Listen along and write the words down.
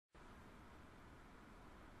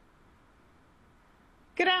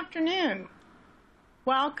Good afternoon.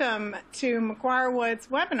 Welcome to McGuireWoods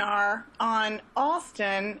webinar on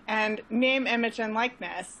Alston and name, image, and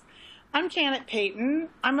likeness. I'm Janet Payton.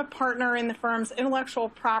 I'm a partner in the firm's intellectual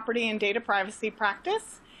property and data privacy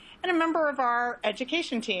practice and a member of our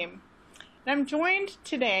education team. And I'm joined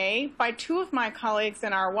today by two of my colleagues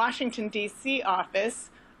in our Washington, D.C. office,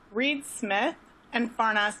 Reed Smith and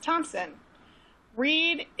Farnaz Thompson.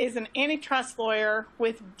 Reed is an antitrust lawyer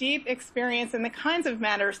with deep experience in the kinds of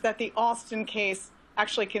matters that the Alston case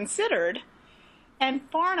actually considered. And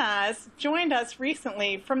Farnaz joined us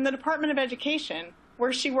recently from the Department of Education,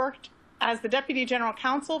 where she worked as the Deputy General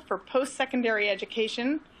Counsel for Post-Secondary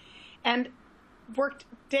Education and worked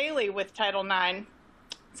daily with Title IX.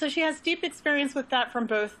 So she has deep experience with that from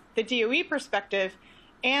both the DOE perspective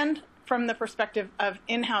and from the perspective of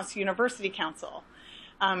in-house university counsel.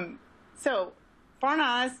 So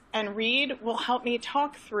Farnaz and Reed will help me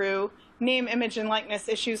talk through name, image, and likeness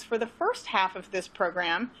issues for the first half of this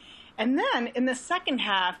program. And then in the second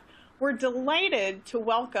half, we're delighted to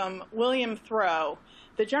welcome William Throw,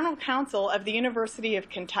 the General Counsel of the University of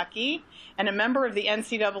Kentucky and a member of the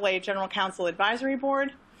NCAA General Counsel Advisory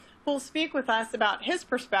Board, who will speak with us about his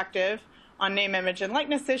perspective on name, image, and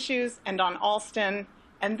likeness issues and on Alston.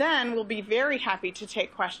 And then we'll be very happy to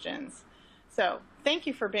take questions. So thank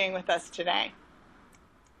you for being with us today.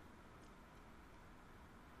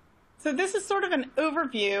 So this is sort of an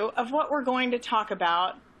overview of what we're going to talk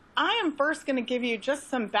about. I am first going to give you just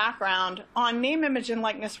some background on name, image, and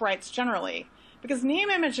likeness rights generally, because name,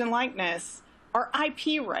 image, and likeness are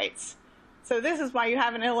IP rights. So this is why you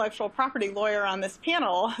have an intellectual property lawyer on this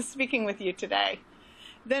panel speaking with you today.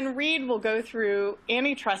 Then Reed will go through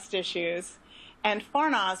antitrust issues, and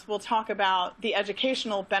Farnaz will talk about the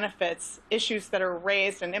educational benefits, issues that are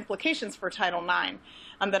raised, and implications for Title IX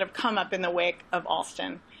that have come up in the wake of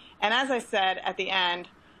Alston. And as I said at the end,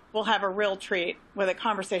 we'll have a real treat with a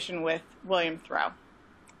conversation with William Throw.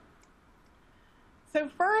 So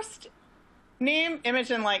first, name,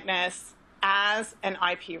 image, and likeness as an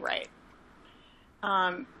IP right.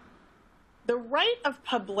 The right of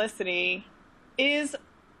publicity is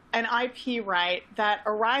an IP right that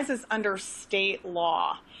arises under state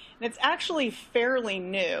law. And it's actually fairly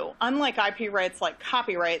new, unlike IP rights like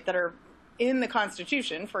copyright that are in the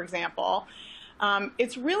Constitution, for example.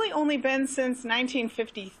 It's really only been since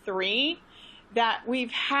 1953 that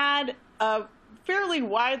we've had a fairly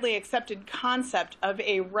widely accepted concept of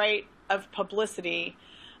a right of publicity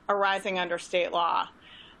arising under state law.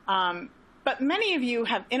 But many of you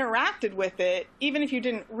have interacted with it, even if you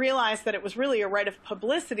didn't realize that it was really a right of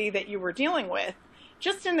publicity that you were dealing with,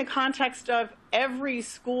 just in the context of every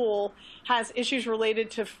school has issues related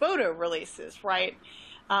to photo releases, right?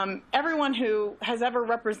 Everyone who has ever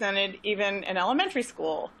represented even an elementary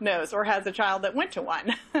school knows, or has a child that went to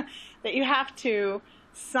one, that you have to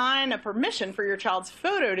sign a permission for your child's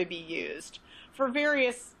photo to be used for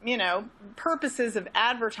various, purposes of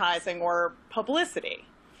advertising or publicity.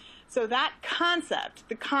 So that concept,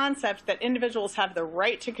 the concept that individuals have the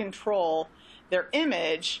right to control their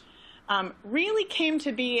image, really came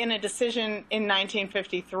to be in a decision in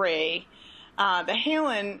 1953, the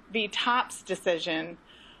Halen v. Topps decision,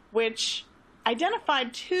 which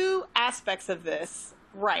identified two aspects of this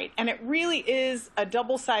right, and it really is a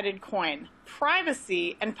double-sided coin.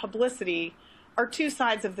 Privacy and publicity are two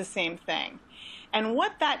sides of the same thing. And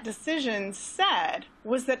what that decision said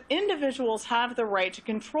was that individuals have the right to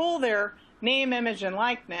control their name, image, and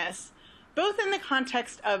likeness, both in the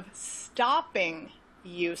context of stopping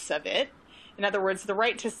use of it. In other words, the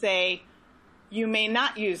right to say, you may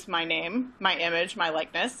not use my name, my image, my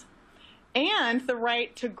likeness, and the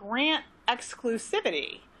right to grant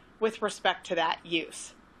exclusivity with respect to that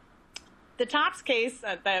use. The Topps case,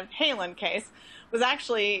 the Halen case, was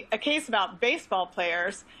actually a case about baseball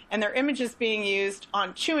players and their images being used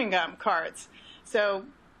on chewing gum cards. So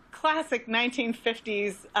classic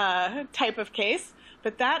 1950s type of case,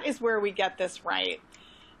 but that is where we get this right.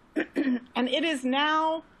 And it is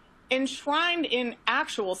now enshrined in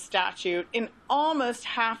actual statute in almost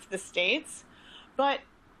half the states, but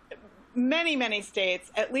many, many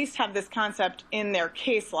states at least have this concept in their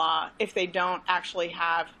case law if they don't actually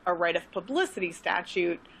have a right of publicity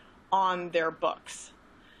statute on their books.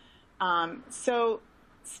 So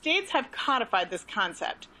states have codified this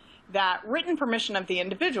concept that written permission of the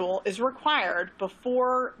individual is required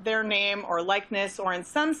before their name or likeness, or in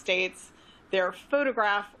some states, their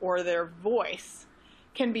photograph or their voice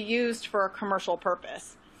can be used for a commercial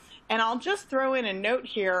purpose. And I'll just throw in a note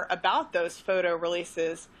here about those photo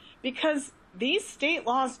releases, because these state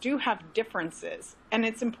laws do have differences, and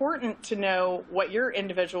it's important to know what your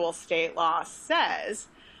individual state law says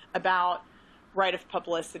about right of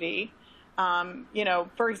publicity.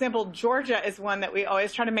 For example, Georgia is one that we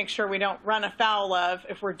always try to make sure we don't run afoul of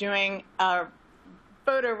if we're doing a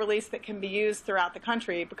photo release that can be used throughout the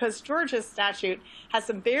country, because Georgia's statute has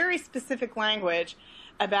some very specific language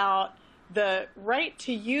about the right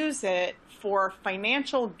to use it for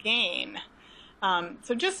financial gain.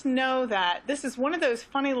 So just know that this is one of those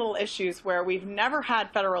funny little issues where we've never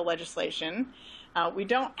had federal legislation. We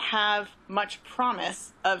don't have much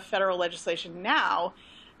promise of federal legislation now,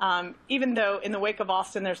 even though in the wake of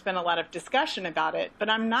Alston there's been a lot of discussion about it, but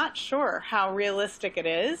I'm not sure how realistic it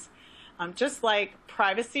is. Just like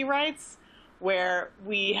privacy rights, where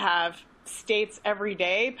we have states every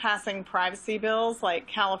day passing privacy bills, like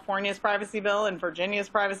California's privacy bill and Virginia's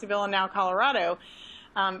privacy bill and now Colorado,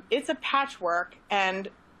 it's a patchwork. And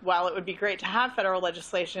while it would be great to have federal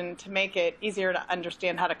legislation to make it easier to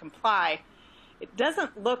understand how to comply, it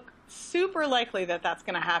doesn't look super likely that that's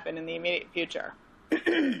going to happen in the immediate future.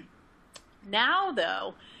 Now,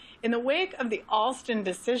 though, in the wake of the Alston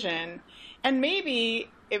decision, and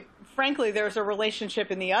maybe frankly, there's a relationship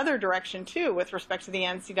in the other direction, too, with respect to the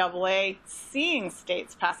NCAA seeing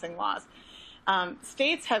states passing laws.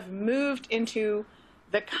 States have moved into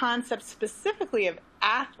the concept specifically of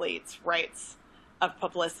athletes' rights of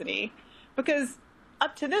publicity, because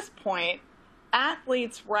up to this point,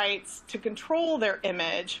 athletes' rights to control their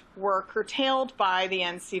image were curtailed by the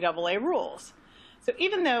NCAA rules. So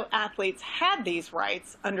even though athletes had these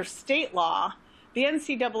rights under state law, the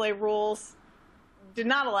NCAA rules did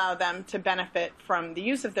not allow them to benefit from the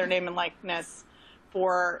use of their name and likeness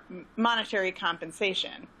for monetary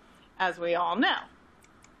compensation, as we all know.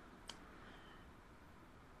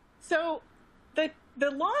 So the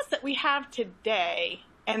laws that we have today,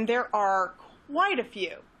 and there are quite a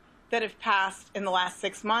few that have passed in the last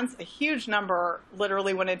 6 months, a huge number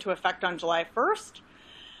literally went into effect on July 1st.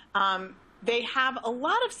 They have a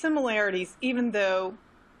lot of similarities, even though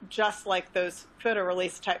just like those photo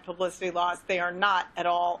release type publicity laws, they are not at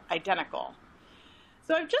all identical.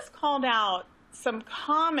 So I've just called out some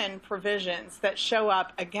common provisions that show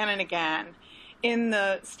up again and again in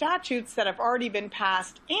the statutes that have already been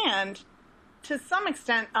passed, and to some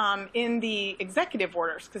extent in the executive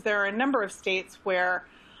orders, because there are a number of states where,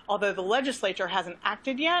 although the legislature hasn't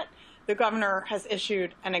acted yet, the governor has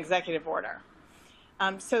issued an executive order.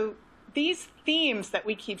 So these themes that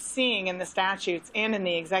we keep seeing in the statutes and in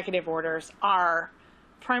the executive orders are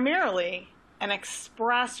primarily an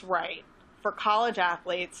express right for college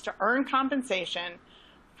athletes to earn compensation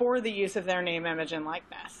for the use of their name, image, and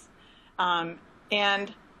likeness.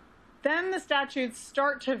 And then the statutes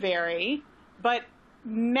start to vary, but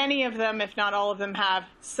many of them, if not all of them, have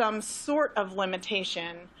some sort of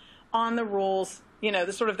limitation on the rules,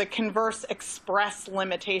 the sort of the converse express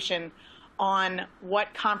limitation on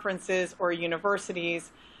what conferences or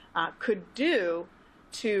universities could do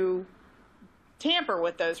to tamper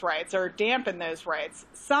with those rights or dampen those rights.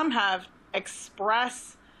 Some have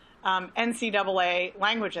express NCAA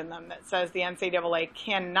language in them that says the NCAA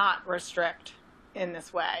cannot restrict in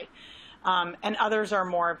this way, and others are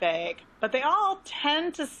more vague. But they all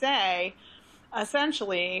tend to say,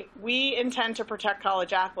 essentially, we intend to protect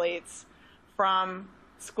college athletes from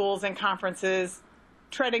schools and conferences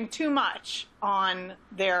treading too much on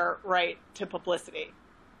their right to publicity.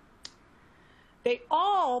 They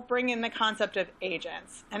all bring in the concept of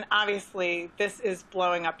agents, and obviously this is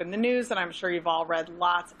blowing up in the news, and I'm sure you've all read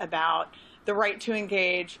lots about the right to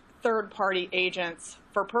engage third-party agents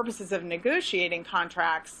for purposes of negotiating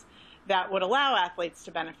contracts that would allow athletes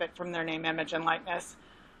to benefit from their name, image, and likeness.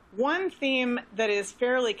 One theme that is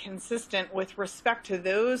fairly consistent with respect to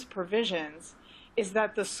those provisions is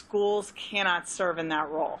that the schools cannot serve in that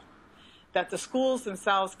role, that the schools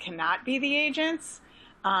themselves cannot be the agents.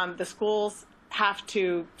 The schools have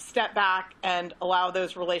to step back and allow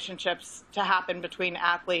those relationships to happen between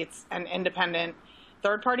athletes and independent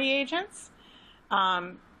third-party agents.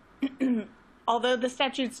 Although the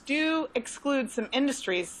statutes do exclude some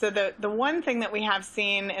industries, so the one thing that we have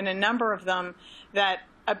seen in a number of them that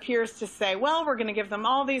appears to say, well, we're going to give them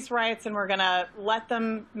all these rights and we're going to let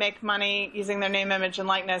them make money using their name, image, and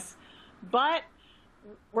likeness, but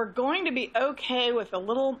we're going to be okay with a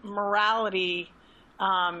little morality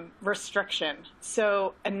restriction.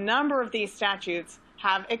 So a number of these statutes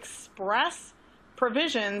have express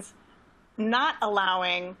provisions not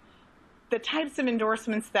allowing the types of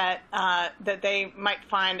endorsements that that they might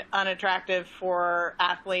find unattractive for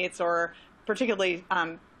athletes, or particularly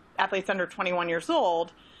athletes under 21 years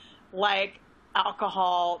old, like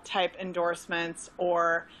alcohol type endorsements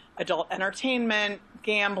or adult entertainment,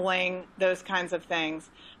 gambling, those kinds of things.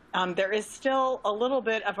 There is still a little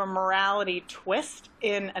bit of a morality twist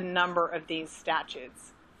in a number of these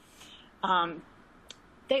statutes.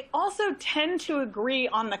 They also tend to agree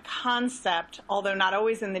on the concept, although not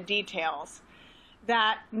always in the details,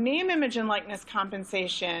 that name, image, and likeness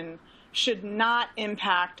compensation should not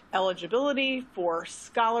impact eligibility for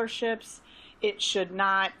scholarships. It should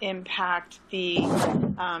not impact the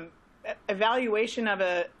evaluation of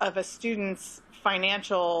a student's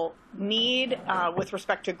financial need with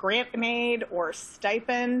respect to grant aid or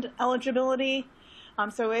stipend eligibility.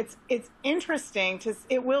 So it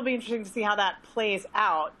will be interesting to see how that plays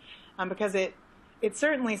out, because it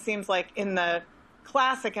certainly seems like in the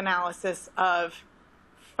classic analysis of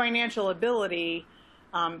financial ability,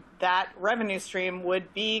 that revenue stream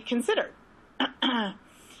would be considered.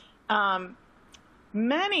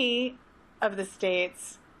 Many of the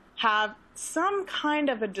states have some kind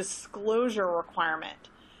of a disclosure requirement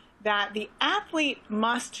that the athlete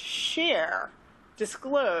must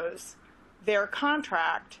disclose their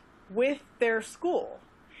contract with their school.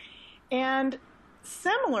 And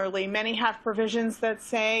similarly, many have provisions that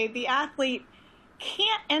say the athlete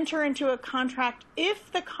can't enter into a contract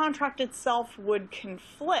if the contract itself would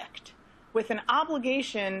conflict with an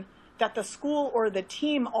obligation that the school or the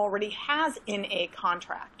team already has in a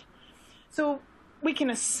contract. So we can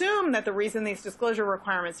assume that the reason these disclosure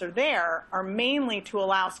requirements are there are mainly to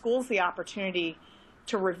allow schools the opportunity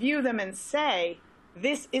to review them and say,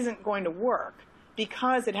 this isn't going to work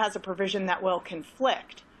because it has a provision that will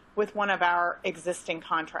conflict with one of our existing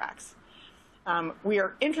contracts. We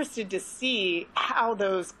are interested to see how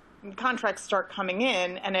those contracts start coming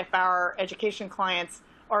in and if our education clients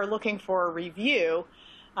are looking for a review,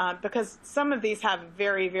 because some of these have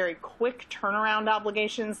very, very quick turnaround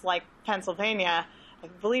obligations, like Pennsylvania, I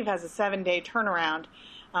believe, has a 7-day turnaround.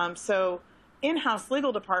 So in-house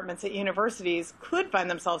legal departments at universities could find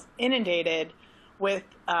themselves inundated with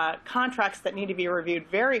contracts that need to be reviewed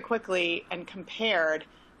very quickly and compared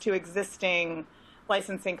to existing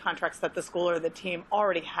licensing contracts that the school or the team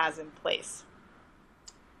already has in place.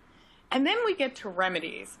 And then we get to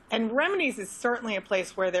remedies. And remedies is certainly a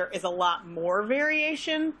place where there is a lot more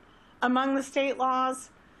variation among the state laws.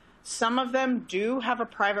 Some of them do have a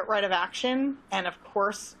private right of action. And of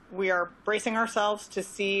course, we are bracing ourselves to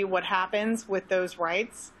see what happens with those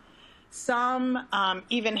rights. Some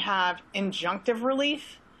even have injunctive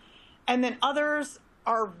relief. And then others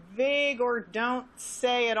are vague or don't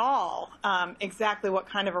say at all exactly what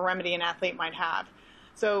kind of a remedy an athlete might have.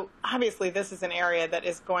 So obviously this is an area that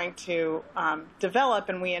is going to develop,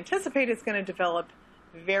 and we anticipate it's going to develop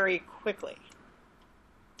very quickly.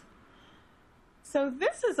 So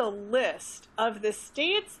this is a list of the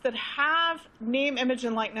states that have name, image,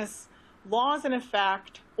 and likeness laws in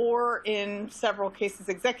effect, or in several cases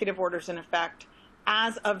executive orders in effect,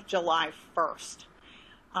 as of July 1st.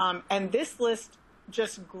 And this list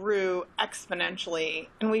just grew exponentially.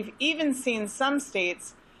 And we've even seen some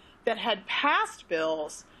states that had passed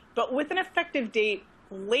bills, but with an effective date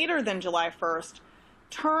later than July 1st,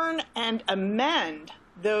 turn and amend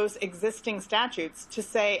those existing statutes to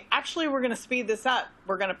say, actually, we're going to speed this up.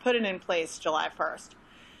 We're going to put it in place July 1st.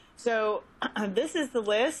 So this is the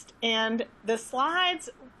list, and the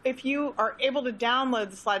slides, if you are able to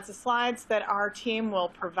download the slides that our team will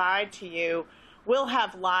provide to you will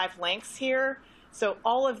have live links here. So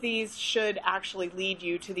all of these should actually lead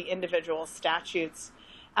you to the individual statutes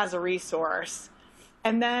as a resource.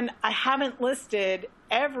 And then I haven't listed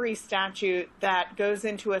every statute that goes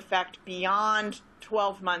into effect beyond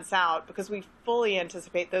 12 months out, because we fully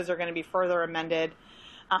anticipate those are going to be further amended.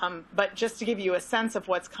 But just to give you a sense of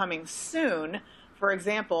what's coming soon, for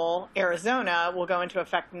example, Arizona will go into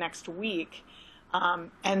effect next week.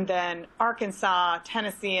 And then Arkansas,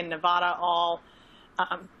 Tennessee, and Nevada all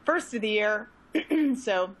first of the year.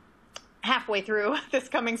 So halfway through this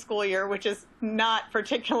coming school year, which is not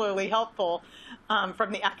particularly helpful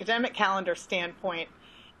from the academic calendar standpoint,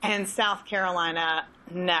 and South Carolina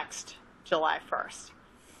next July 1st.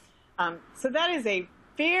 So that is a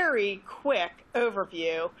very quick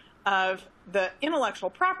overview of the intellectual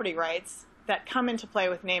property rights that come into play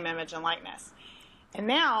with name, image, and likeness. And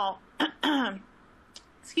now, I'm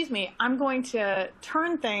going to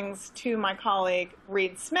turn things to my colleague,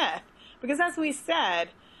 Reed Smith, because as we said,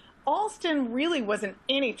 Alston really was an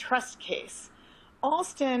antitrust case.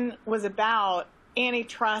 Alston was about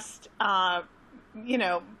antitrust,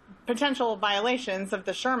 potential violations of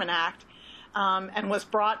the Sherman Act, and was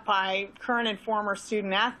brought by current and former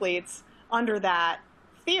student athletes under that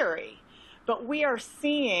theory. But we are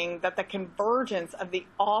seeing that the convergence of the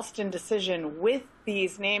Alston decision with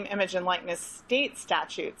these name, image, and likeness state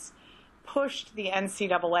statutes pushed the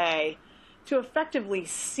NCAA to effectively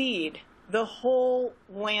cede the whole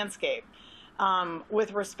landscape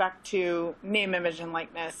with respect to name, image, and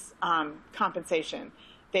likeness compensation.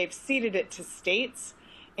 They've ceded it to states,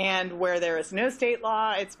 and where there is no state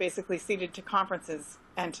law, it's basically ceded to conferences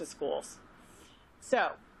and to schools.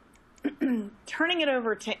 So, turning it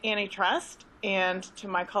over to antitrust and to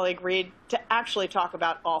my colleague Reed to actually talk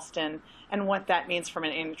about Alston and what that means from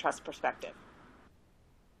an antitrust perspective.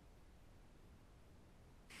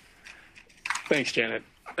 Thanks, Janet.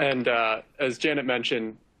 And as Janet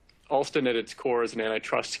mentioned, Alston at its core is an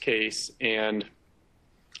antitrust case, and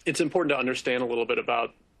it's important to understand a little bit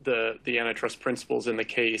about the antitrust principles in the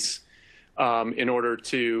case in order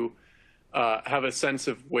to have a sense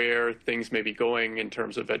of where things may be going in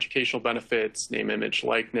terms of educational benefits, name, image,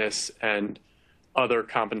 likeness, and other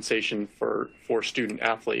compensation for student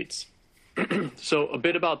athletes. So a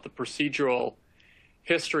bit about the procedural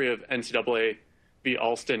history of NCAA v.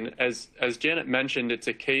 Alston. As Janet mentioned, it's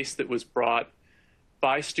a case that was brought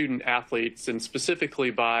by student athletes and specifically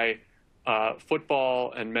by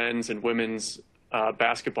football and men's and women's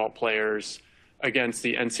basketball players against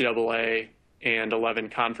the NCAA and 11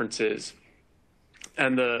 conferences.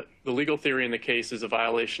 And the legal theory in the case is a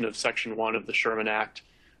violation of Section 1 of the Sherman Act,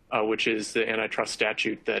 which is the antitrust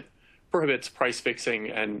statute that prohibits price fixing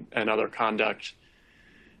and other conduct.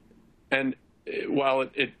 And while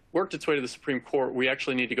it worked its way to the Supreme Court, we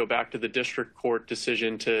actually need to go back to the district court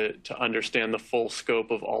decision to understand the full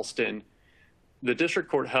scope of Alston. The district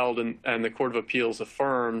court held and the Court of Appeals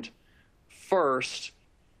affirmed, first,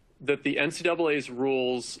 that the NCAA's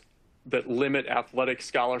rules that limit athletic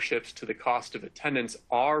scholarships to the cost of attendance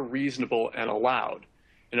are reasonable and allowed.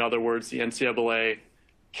 In other words, the NCAA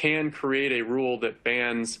can create a rule that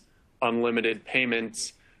bans unlimited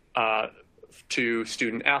payments to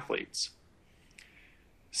student athletes.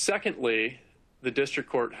 Secondly, the district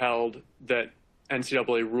court held that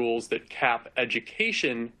NCAA rules that cap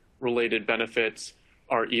education-related benefits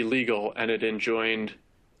are illegal, and it enjoined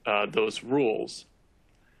those rules.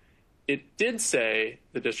 It did say,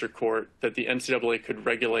 the district court, that the NCAA could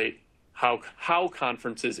regulate how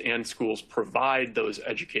conferences and schools provide those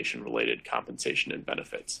education-related compensation and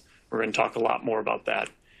benefits. We're going to talk a lot more about that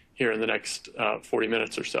here in the next 40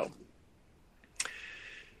 minutes or so.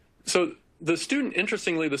 So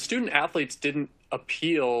interestingly, the student athletes didn't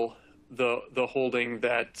appeal the holding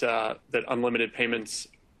that unlimited payments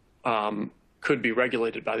could be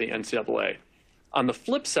regulated by the NCAA. On the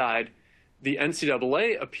flip side, the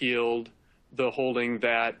NCAA appealed the holding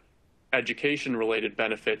that education-related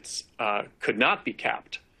benefits could not be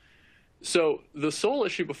capped. So the sole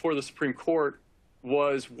issue before the Supreme Court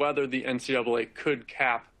was whether the NCAA could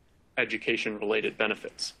cap education-related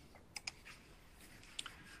benefits.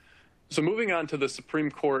 So moving on to the Supreme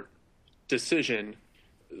Court decision,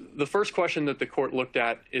 the first question that the court looked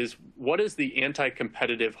at is, what is the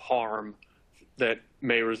anti-competitive harm that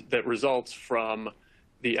results from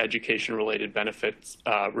the education-related benefits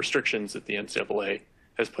restrictions that the NCAA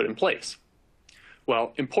has put in place?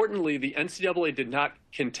 Well, importantly, the NCAA did not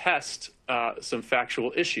contest some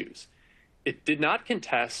factual issues. It did not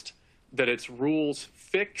contest that its rules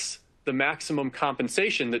fix the maximum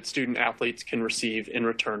compensation that student athletes can receive in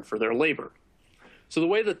return for their labor. So the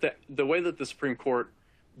way that the Supreme Court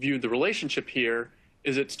viewed the relationship here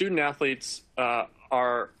is that student athletes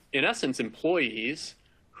are, in essence, employees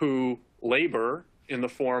who labor in the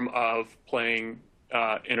form of playing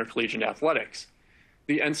intercollegiate athletics.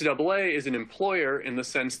 The NCAA is an employer in the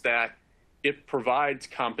sense that it provides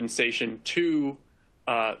compensation to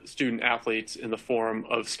student athletes in the form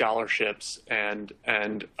of scholarships and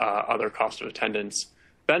other cost of attendance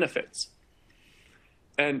benefits.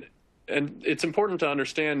 And it's important to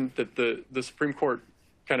understand that the Supreme Court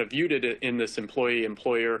kind of viewed it in this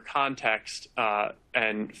employee-employer context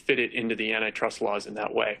and fit it into the antitrust laws in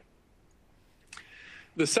that way.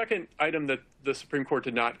 The second item that the Supreme Court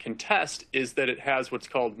did not contest is that it has what's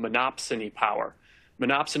called monopsony power.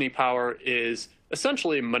 Monopsony power is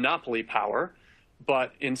essentially monopoly power,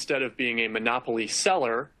 but instead of being a monopoly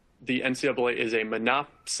seller, the NCAA is a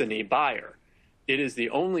monopsony buyer. It is the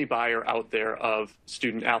only buyer out there of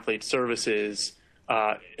student-athlete services,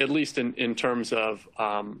 at least in terms of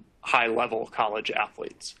high-level college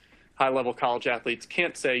athletes. High-level college athletes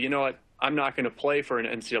can't say, you know what, I'm not going to play for an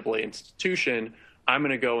NCAA institution. I'm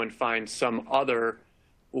going to go and find some other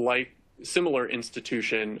similar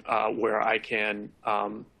institution where I can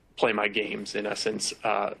play my games, in essence,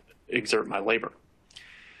 exert my labor.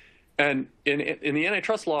 And in the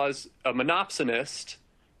antitrust laws, a monopsonist,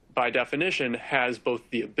 by definition, has both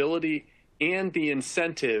the ability and the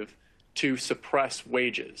incentive to suppress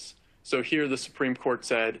wages. So here the Supreme Court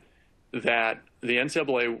said that the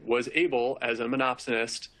NCAA was able, as a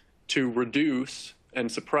monopsonist, to reduce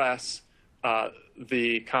and suppress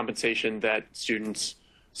the compensation that student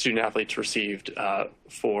athletes received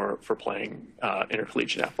for playing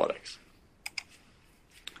intercollegiate athletics.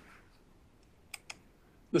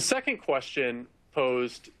 The second question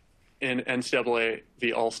posed in NCAA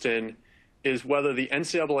v. Alston is whether the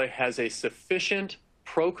NCAA has a sufficient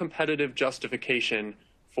pro-competitive justification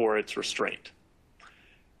for its restraint.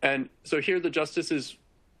 And so here the justices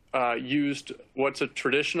used what's a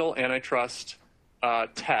traditional antitrust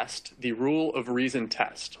test, the rule of reason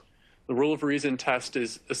test. The rule of reason test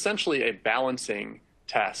is essentially a balancing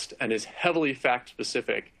test and is heavily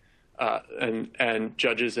fact-specific. And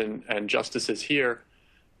judges and justices here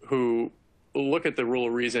who look at the rule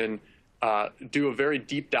of reason do a very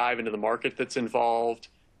deep dive into the market that's involved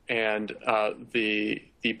and the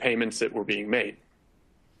payments that were being made.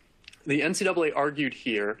 The NCAA argued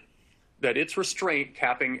here that its restraint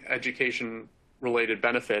capping education-related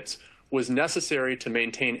benefits was necessary to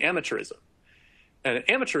maintain amateurism. And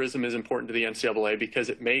amateurism is important to the NCAA because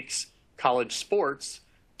it makes college sports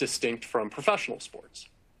distinct from professional sports.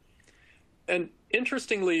 And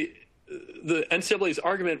interestingly, the NCAA's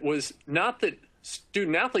argument was not that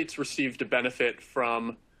student athletes received a benefit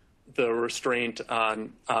from the restraint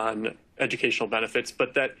on educational benefits,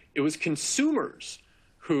 but that it was consumers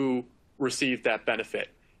who received that benefit,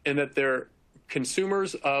 and that they're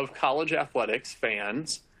consumers of college athletics,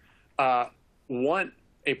 fans, want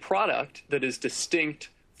a product that is distinct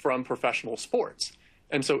from professional sports.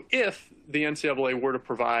 And so if the NCAA were to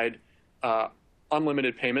provide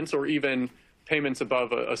unlimited payments or even payments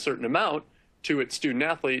above a certain amount to its student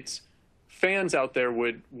athletes, fans out there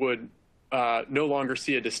would no longer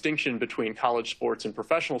see a distinction between college sports and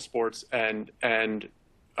professional sports, and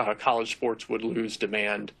college sports would lose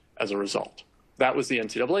demand as a result. That was the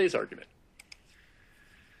NCAA's argument.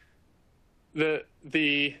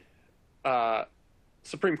 The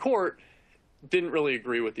Supreme Court didn't really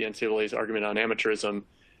agree with the NCAA's argument on amateurism,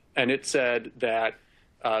 and it said that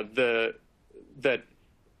that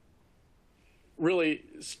really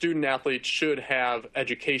student athletes should have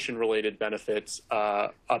education-related benefits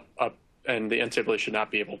and the NCAA should not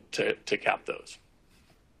be able to cap those.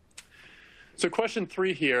 So question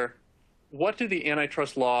 3 here, what do the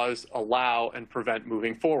antitrust laws allow and prevent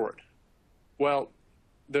moving forward? Well,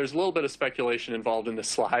 there's a little bit of speculation involved in this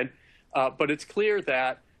slide, but it's clear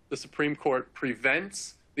that the Supreme Court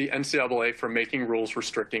prevents the NCAA from making rules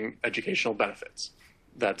restricting educational benefits.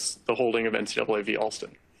 That's the holding of NCAA v.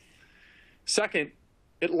 Alston. Second,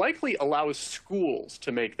 it likely allows schools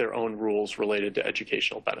to make their own rules related to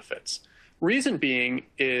educational benefits. Reason being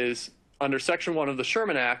is under Section 1 of the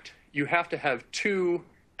Sherman Act, you have to have 2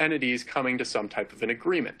 entities coming to some type of an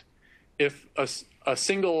agreement. If a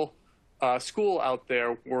single school out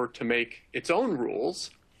there were to make its own rules,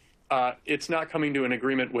 it's not coming to an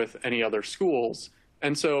agreement with any other schools.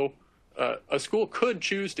 And so a school could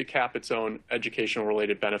choose to cap its own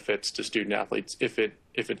educational-related benefits to student athletes if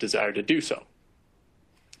it desired to do so.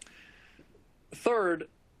 Third,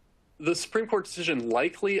 the Supreme Court decision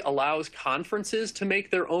likely allows conferences to make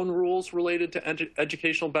their own rules related to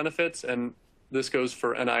educational benefits, and this goes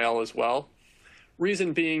for NIL as well.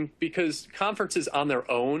 Reason being because conferences on their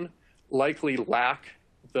own likely lack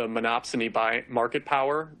the monopsony by market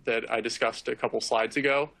power that I discussed a couple slides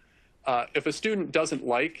ago. If a student doesn't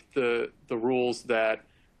like the rules that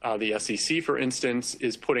the SEC, for instance,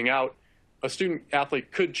 is putting out, a student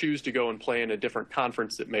athlete could choose to go and play in a different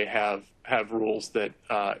conference that may have rules that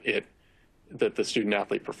that the student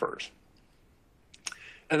athlete prefers.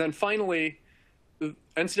 And then finally, the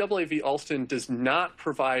NCAA v. Alston does not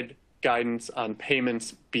provide guidance on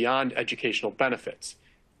payments beyond educational benefits,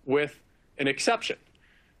 with an exception.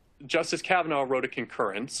 Justice Kavanaugh wrote a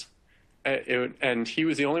concurrence, and he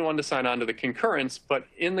was the only one to sign on to the concurrence, but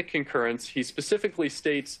in the concurrence, he specifically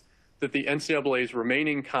states that the NCAA's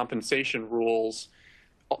remaining compensation rules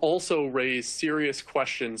also raise serious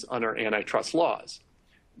questions under antitrust laws.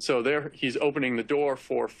 So there, he's opening the door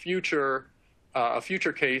for a future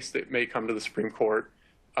case that may come to the Supreme Court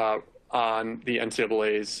on the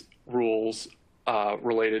NCAA's rules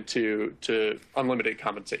related to unlimited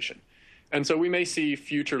compensation. And so we may see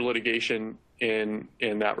future litigation in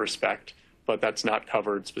that respect, but that's not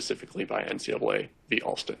covered specifically by NCAA v.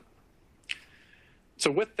 Alston. So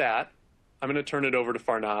with that, I'm going to turn it over to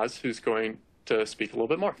Farnaz, who's going to speak a little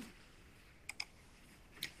bit more.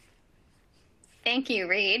 Thank you,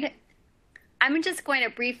 Reed. I'm just going to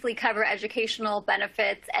briefly cover educational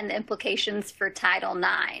benefits and the implications for Title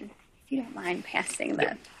IX. If you don't mind passing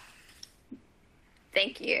the.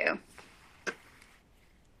 Thank you.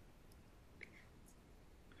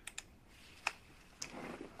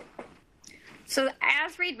 So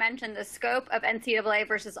as Reed mentioned, the scope of NCAA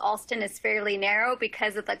versus Alston is fairly narrow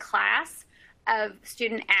because of the class of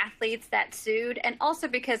student athletes that sued and also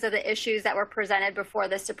because of the issues that were presented before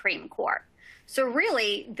the Supreme Court. So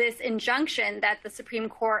really, this injunction that the Supreme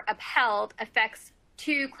Court upheld affects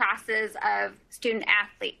two classes of student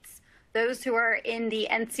athletes, those who are in the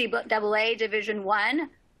NCAA Division I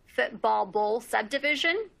football bowl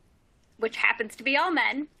subdivision, which happens to be all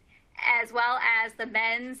men, as well as the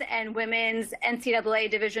men's and women's NCAA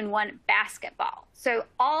Division I basketball. So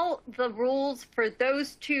all the rules for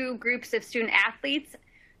those two groups of student athletes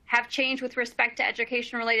have changed with respect to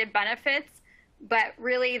education-related benefits, but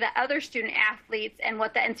really the other student athletes and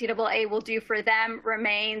what the NCAA will do for them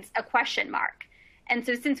remains a question mark. And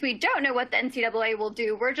so since we don't know what the NCAA will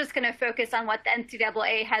do, we're just going to focus on what the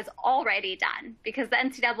NCAA has already done, because the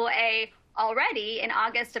NCAA already in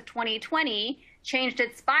August of 2020 changed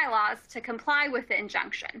its bylaws to comply with the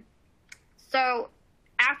injunction. So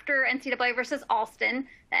after NCAA versus Alston,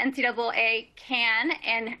 the NCAA can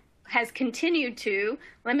and has continued to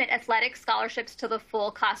limit athletic scholarships to the full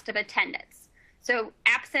cost of attendance. So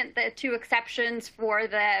absent the two exceptions for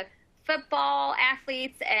the football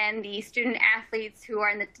athletes and the student athletes who are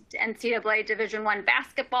in the NCAA Division I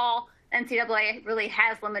basketball, NCAA really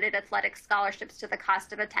has limited athletic scholarships to the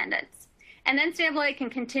cost of attendance. And NCAA can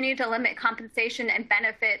continue to limit compensation and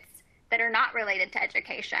benefits that are not related to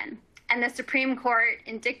education. And the Supreme Court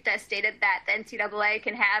in dicta stated that the NCAA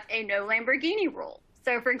can have a no Lamborghini rule.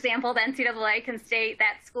 So, for example, the NCAA can state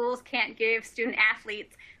that schools can't give student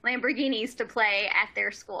athletes Lamborghinis to play at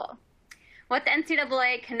their school. What the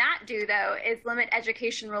NCAA cannot do, though, is limit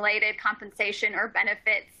education-related compensation or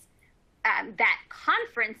benefits that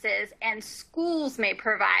conferences and schools may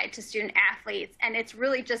provide to student athletes. And it's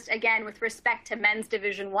really just, again, with respect to men's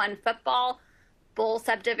Division I football, bowl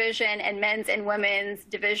subdivision, and men's and women's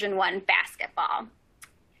Division I basketball.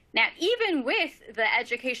 Now, even with the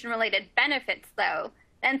education-related benefits, though,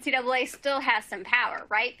 the NCAA still has some power,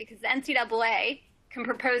 right? Because the NCAA can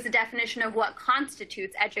propose a definition of what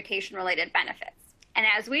constitutes education-related benefits. And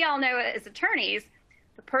as we all know as attorneys,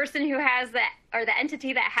 the person who has or the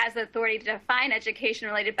entity that has the authority to define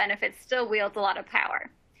education-related benefits still wields a lot of power.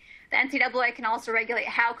 The NCAA can also regulate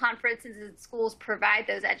how conferences and schools provide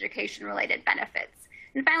those education-related benefits.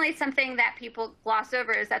 And finally, something that people gloss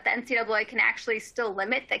over is that the NCAA can actually still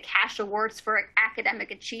limit the cash awards for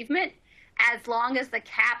academic achievement as long as the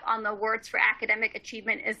cap on the awards for academic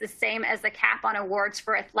achievement is the same as the cap on awards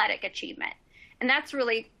for athletic achievement. And that's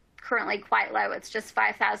really currently quite low. It's just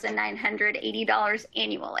 $5,980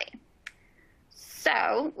 annually.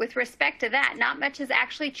 So with respect to that, not much has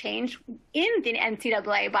actually changed in the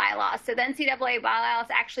NCAA bylaws. So the NCAA bylaws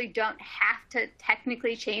actually don't have to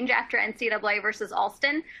technically change after NCAA versus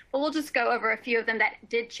Alston, but we'll just go over a few of them that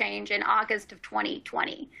did change in August of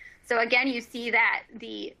 2020. So again, you see that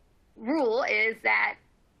the rule is that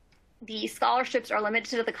the scholarships are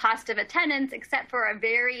limited to the cost of attendance, except for a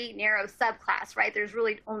very narrow subclass, right? There's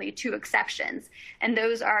really only two exceptions, and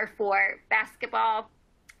those are for basketball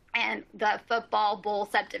and the football bowl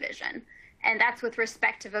subdivision. And that's with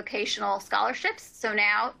respect to vocational scholarships. So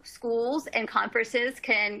now schools and conferences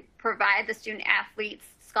can provide the student athletes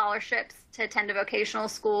scholarships to attend a vocational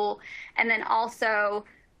school. And then also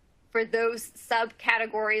for those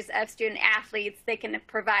subcategories of student athletes, they can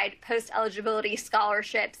provide post-eligibility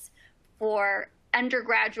scholarships for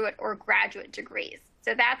undergraduate or graduate degrees.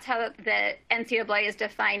 So that's how the NCAA is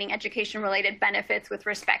defining education-related benefits with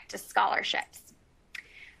respect to scholarships.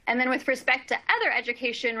 And then with respect to other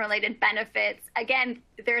education-related benefits, again,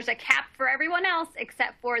 there's a cap for everyone else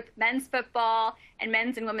except for men's football and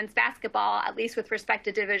men's and women's basketball, at least with respect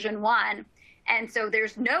to Division I. And so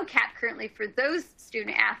there's no cap currently for those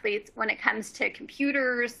student athletes when it comes to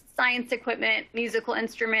computers, science equipment, musical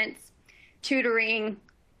instruments, tutoring,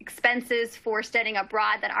 expenses for studying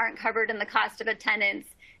abroad that aren't covered in the cost of attendance,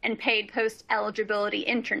 and paid post-eligibility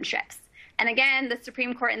internships. And again, the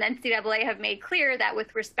Supreme Court and the NCAA have made clear that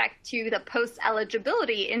with respect to the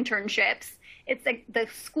post-eligibility internships, it's the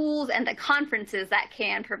schools and the conferences that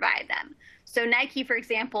can provide them. So Nike, for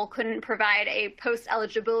example, couldn't provide a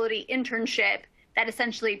post-eligibility internship that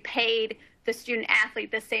essentially paid the student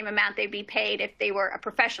athlete the same amount they'd be paid if they were a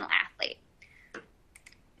professional athlete.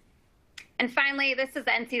 And finally, this is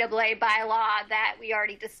the NCAA bylaw that we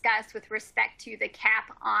already discussed with respect to the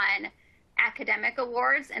cap on academic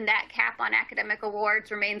awards, and that cap on academic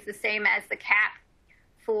awards remains the same as the cap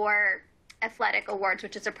for athletic awards,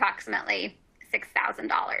 which is approximately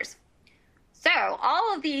 $6,000. So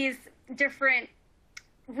all of these different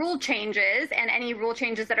rule changes and any rule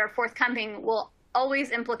changes that are forthcoming will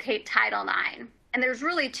always implicate Title IX. And there's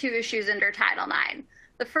really two issues under Title IX.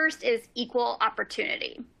 The first is equal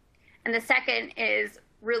opportunity. And the second is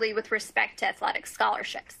really with respect to athletic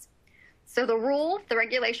scholarships. So the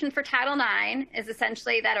regulation for Title IX is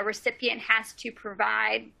essentially that a recipient has to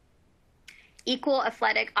provide equal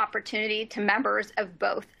athletic opportunity to members of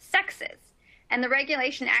both sexes. And the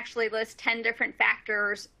regulation actually lists 10 different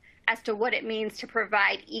factors as to what it means to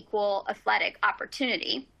provide equal athletic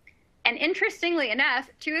opportunity. And interestingly enough,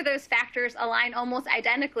 two of those factors align almost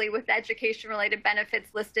identically with the education-related benefits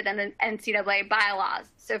listed in the NCAA bylaws.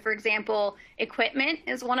 So, for example, equipment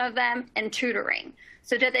is one of them, and tutoring.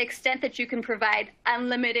 So to the extent that you can provide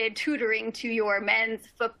unlimited tutoring to your men's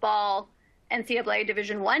football NCAA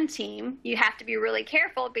Division I team, you have to be really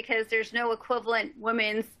careful because there's no equivalent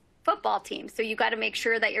women's football team. So you got to make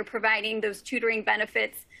sure that you're providing those tutoring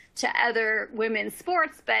benefits to other women's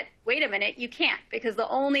sports, but wait a minute, you can't, because the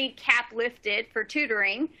only cap lifted for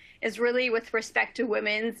tutoring is really with respect to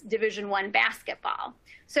women's Division I basketball.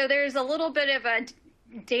 So there's a little bit of a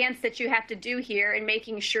dance that you have to do here in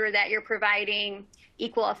making sure that you're providing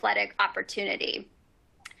equal athletic opportunity.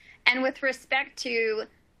 And with respect to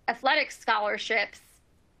athletic scholarships,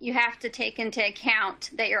 you have to take into account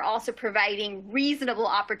that you're also providing reasonable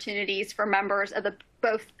opportunities for members of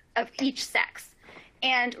both of each sex.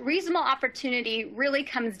 And reasonable opportunity really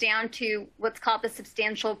comes down to what's called the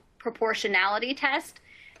substantial proportionality test.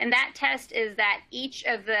 And that test is that each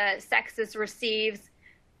of the sexes receives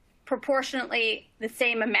proportionately the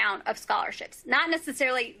same amount of scholarships, not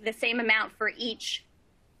necessarily the same amount for each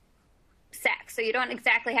sex. So you don't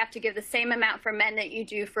exactly have to give the same amount for men that you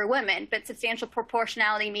do for women, but substantial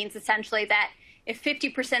proportionality means essentially that if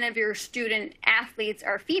 50% of your student athletes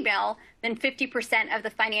are female, then 50% of the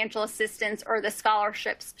financial assistance or the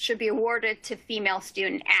scholarships should be awarded to female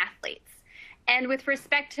student athletes. And with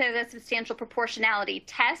respect to the substantial proportionality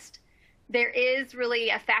test, there is really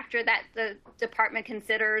a factor that the department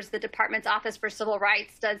considers. The department's Office for Civil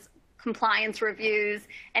Rights does compliance reviews.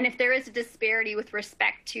 And if there is a disparity with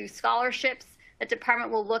respect to scholarships, the department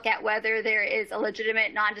will look at whether there is a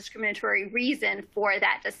legitimate non-discriminatory reason for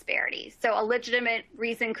that disparity. So a legitimate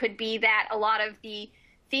reason could be that a lot of the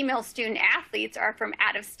female student athletes are from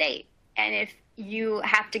out of state. And if you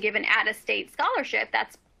have to give an out-of-state scholarship,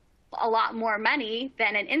 that's a lot more money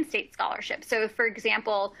than an in-state scholarship. So, for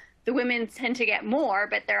example, the women tend to get more,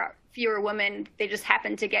 but there are fewer women. They just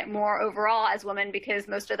happen to get more overall as women because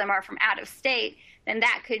most of them are from out of state. Then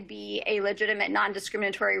that could be a legitimate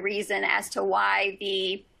non-discriminatory reason as to why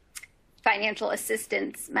the financial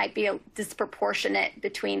assistance might be disproportionate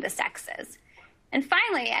between the sexes. And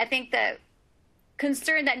finally, I think the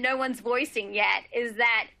concern that no one's voicing yet is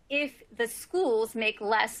that if the schools make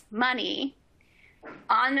less money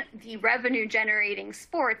on the revenue-generating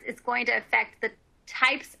sports, it's going to affect the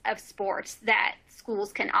types of sports that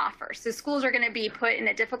schools can offer. So schools are going to be put in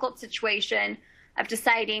a difficult situation of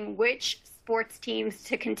deciding which sports teams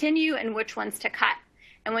to continue and which ones to cut.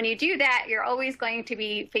 And when you do that, you're always going to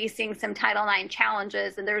be facing some Title IX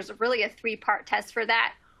challenges, and there's really a three-part test for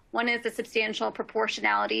that. One is the substantial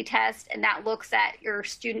proportionality test, and that looks at your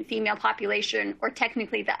student female population, or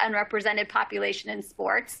technically the unrepresented population in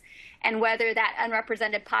sports, and whether that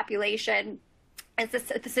unrepresented population is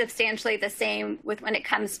substantially the same with when it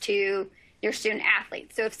comes to your student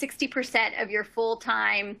athletes. So if 60% of your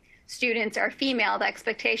full-time students are female, the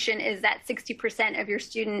expectation is that 60% of your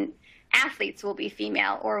student athletes will be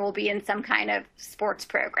female or will be in some kind of sports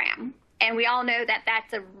program. And we all know that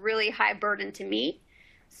that's a really high burden to meet.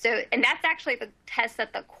 So, and that's actually the test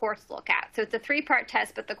that the courts look at. So it's a three-part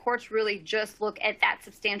test, but the courts really just look at that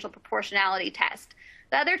substantial proportionality test.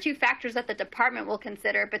 The other two factors that the department will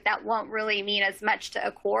consider, but that won't really mean as much to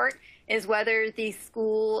a court, is whether the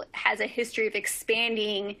school has a history of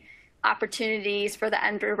expanding opportunities for the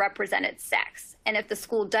underrepresented sex. And if the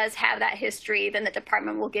school does have that history, then the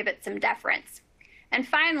department will give it some deference. And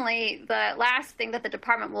finally, the last thing that the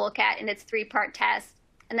department will look at in its three-part test,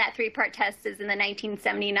 and that three-part test is in the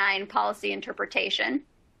 1979 policy interpretation,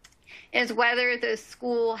 is whether the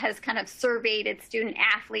school has kind of surveyed its student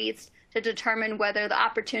athletes to determine whether the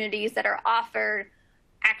opportunities that are offered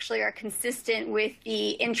actually are consistent with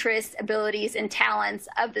the interests, abilities, and talents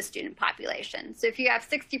of the student population. So if you have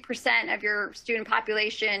 60% of your student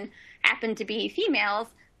population happen to be females,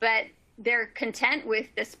 but they're content with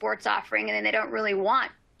the sports offering and they don't really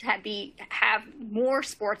want have more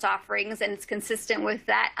sports offerings, and it's consistent with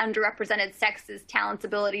that underrepresented sexes, talents,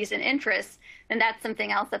 abilities, and interests, then that's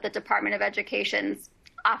something else that the Department of Education's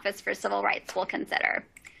Office for Civil Rights will consider.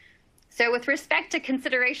 So with respect to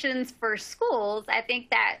considerations for schools, I think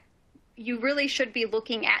that you really should be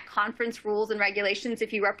looking at conference rules and regulations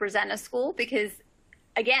if you represent a school, because,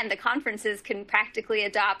 again, the conferences can practically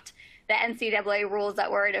adopt the NCAA rules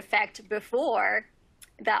that were in effect before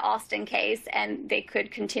the Alston case, and they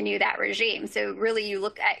could continue that regime. So really you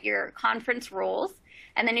look at your conference rules,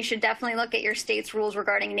 and then you should definitely look at your state's rules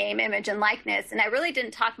regarding name, image, and likeness. And I really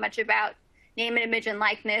didn't talk much about name, image, and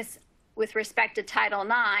likeness with respect to Title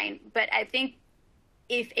IX, but I think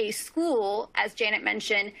if a school, as Janet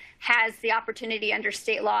mentioned, has the opportunity under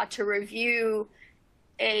state law to review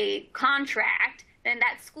a contract, then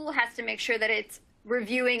that school has to make sure that it's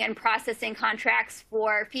reviewing and processing contracts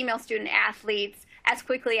for female student athletes as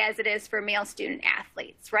quickly as it is for male student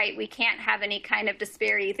athletes, right? We can't have any kind of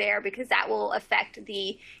disparity there, because that will affect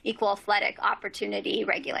the equal athletic opportunity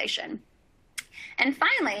regulation. And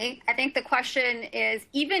finally, I think the question is,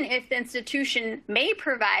 even if the institution may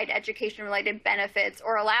provide education-related benefits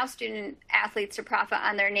or allow student athletes to profit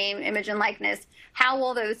on their name, image, and likeness, how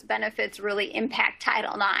will those benefits really impact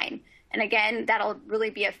Title IX? And again, that'll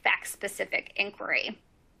really be a fact-specific inquiry.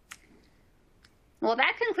 Well,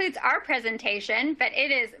 that concludes our presentation, but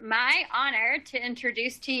it is my honor to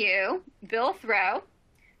introduce to you Bill Throw,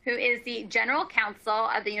 who is the General Counsel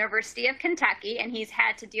of the University of Kentucky, and he's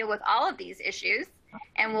had to deal with all of these issues,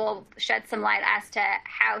 and will shed some light as to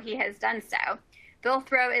how he has done so. Bill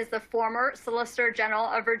Throw is the former Solicitor General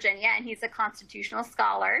of Virginia, and he's a constitutional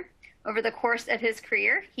scholar. Over the course of his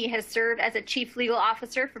career, he has served as a chief legal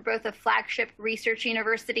officer for both a flagship research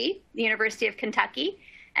university, the University of Kentucky,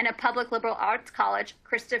 and a public liberal arts college,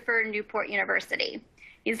 Christopher Newport University.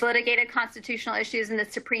 He's litigated constitutional issues in the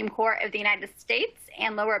Supreme Court of the United States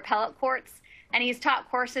and lower appellate courts, and he's taught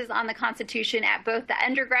courses on the Constitution at both the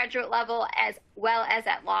undergraduate level as well as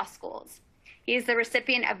at law schools. He is the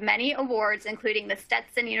recipient of many awards, including the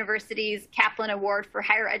Stetson University's Kaplan Award for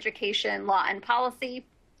Higher Education, Law, and Policy,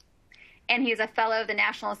 and he is a fellow of the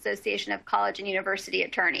National Association of College and University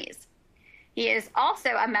Attorneys. He is also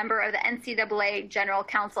a member of the NCAA General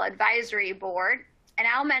Counsel Advisory Board, and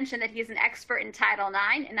I'll mention that he's an expert in Title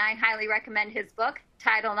IX, and I highly recommend his book,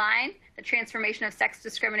 Title IX, The Transformation of Sex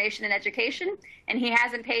Discrimination in Education, and he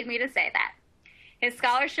hasn't paid me to say that. His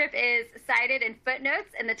scholarship is cited in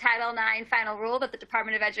footnotes in the Title IX final rule that the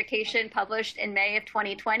Department of Education published in May of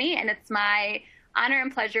 2020, and it's my honor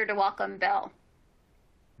and pleasure to welcome Bill.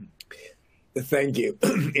 Thank you,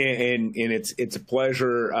 and it's a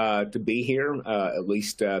pleasure to be here, at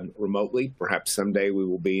least remotely. Perhaps someday we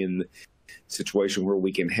will be in the situation where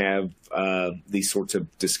we can have these sorts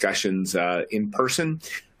of discussions in person.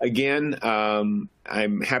 Again,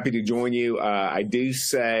 I'm happy to join you. I do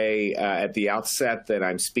say at the outset that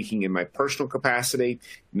I'm speaking in my personal capacity.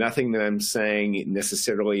 Nothing that I'm saying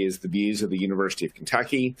necessarily is the views of the University of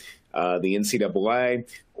Kentucky, the NCAA,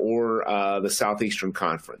 or the Southeastern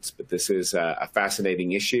Conference. But this is a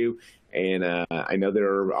fascinating issue, and I know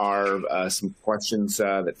there are some questions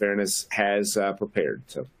that Fairness has prepared.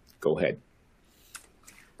 So go ahead.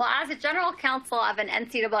 Well, as a general counsel of an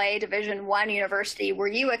NCAA Division I university, were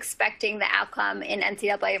you expecting the outcome in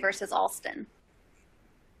NCAA versus Alston?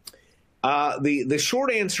 The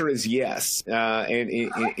short answer is yes,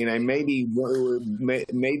 and I may be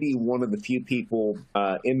one of the few people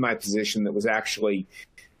in my position that was actually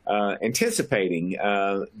anticipating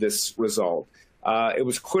this result. It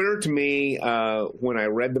was clear to me when I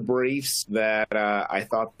read the briefs that I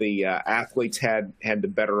thought the athletes had the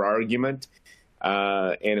better argument.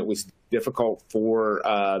 And it was difficult for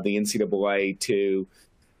the NCAA to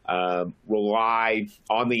rely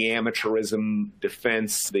on the amateurism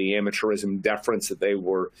defense, the amateurism deference that they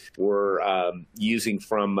were using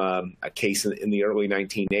from a case in the early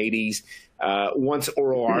 1980s. Once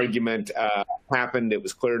oral argument happened, it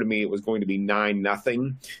was clear to me it was going to be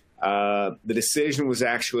 9-0. The decision was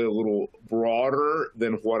actually a little broader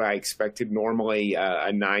than what I expected. Normally, a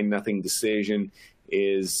 9-0 decision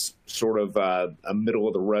is sort of a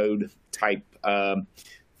middle-of-the-road type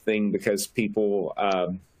thing because people,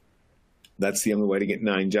 that's the only way to get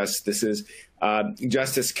 9 justices.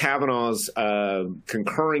 Justice Kavanaugh's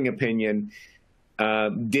concurring opinion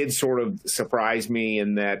did sort of surprise me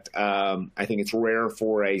in that I think it's rare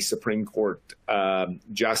for a Supreme Court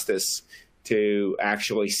justice to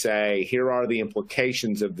actually say, here are the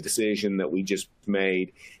implications of the decision that we just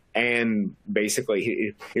made. And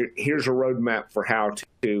basically, here's a roadmap for how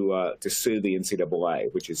to sue the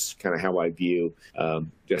NCAA, which is kind of how I view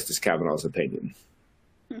Justice Kavanaugh's opinion.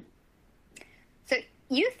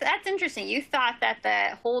 That's interesting. You thought that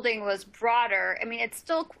the holding was broader. I mean, it's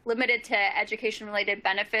still limited to education-related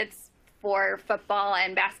benefits for football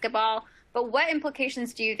and basketball, but what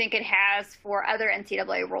implications do you think it has for other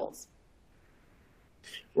NCAA rules?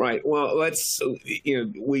 Right. Well, the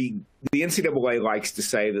NCAA likes to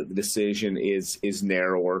say that the decision is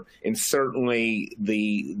narrower, and certainly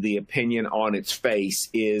the opinion on its face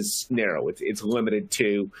is narrow. It's limited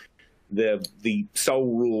to the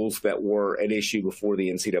sole rules that were at issue before the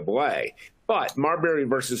NCAA. But Marbury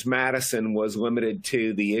versus Madison was limited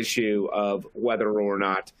to the issue of whether or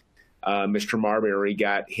not Mr. Marbury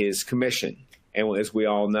got his commission. And as we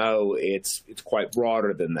all know, it's quite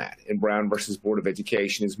broader than that. And Brown versus Board of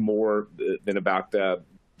Education is more than about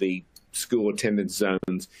the school attendance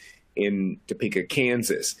zones in Topeka,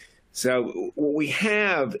 Kansas. So what we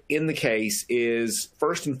have in the case is,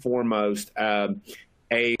 first and foremost,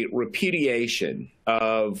 a repudiation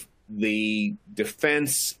of the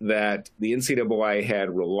defense that the NCAA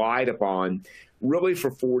had relied upon really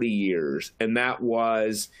for 40 years, and that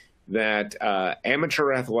was that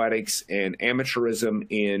amateur athletics and amateurism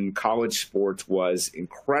in college sports was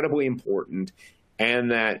incredibly important,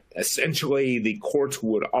 and that essentially the courts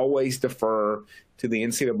would always defer to the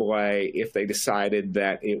NCAA if they decided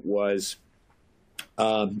that it was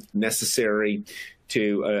necessary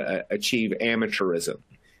to achieve amateurism.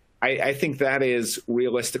 I think that is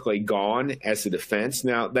realistically gone as a defense.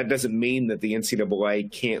 Now, that doesn't mean that the NCAA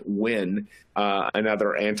can't win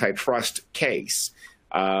another antitrust case.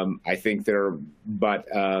 I think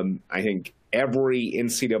I think every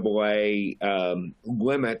NCAA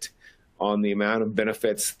limit on the amount of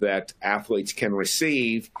benefits that athletes can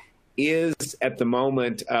receive is at the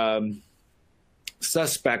moment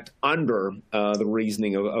suspect under the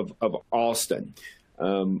reasoning of Alston.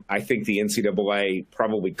 I think the NCAA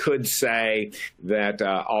probably could say that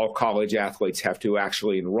all college athletes have to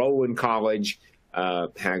actually enroll in college,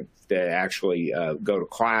 have to actually go to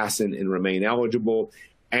class and remain eligible,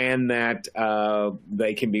 and that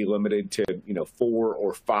they can be limited to 4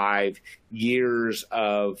 or 5 years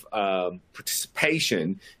of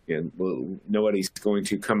participation. Nobody's going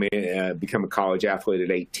to come in, become a college athlete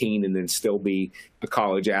at 18 and then still be a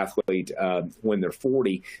college athlete when they're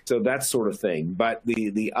 40. So that sort of thing. But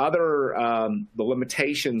the other the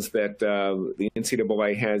limitations that the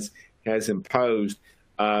NCAA has imposed,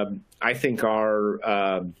 I think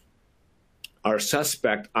are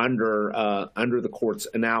suspect under the court's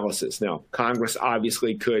analysis. Now, Congress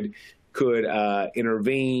obviously could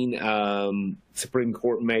intervene. Supreme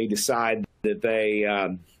Court may decide that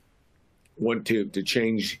they want to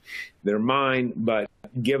change their mind, but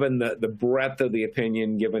given the breadth of the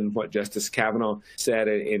opinion, given what Justice Kavanaugh said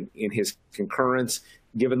in his concurrence,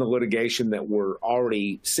 given the litigation that we're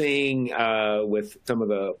already seeing with some of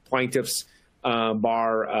the plaintiffs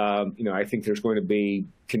bar, I think there's going to be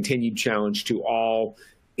continued challenge to all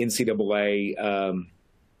NCAA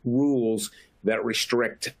rules that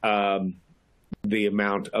restrict the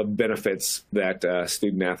amount of benefits that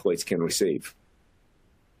student athletes can receive.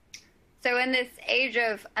 So in this age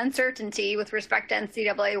of uncertainty with respect to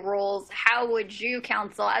NCAA rules, how would you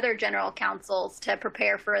counsel other general counsels to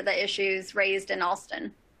prepare for the issues raised in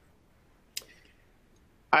Alston?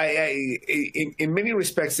 In many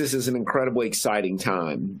respects, this is an incredibly exciting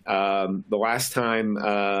time. The last time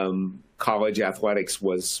college athletics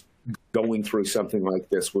was going through something like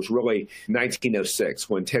this was really 1906,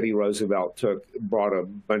 when Teddy Roosevelt brought a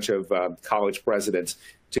bunch of college presidents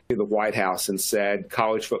to the White House and said,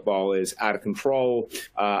 college football is out of control.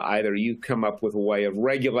 Either you come up with a way of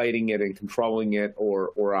regulating it and controlling it,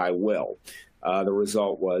 or I will. The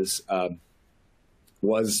result was the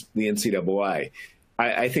NCAA.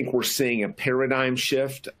 I think we're seeing a paradigm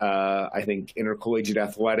shift. I think intercollegiate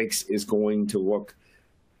athletics is going to look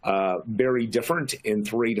very different in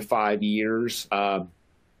 3 to 5 years than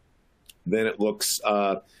it looks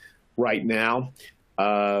right now.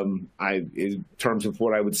 In terms of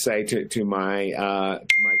what I would say to my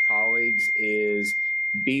colleagues is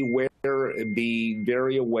be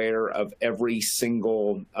very aware of every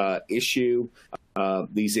single issue.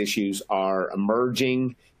 These issues are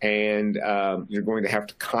emerging, and you're going to have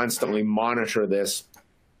to constantly monitor this.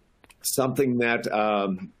 Something that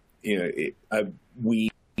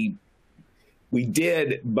we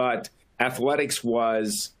did, but athletics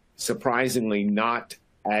was surprisingly not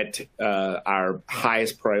at our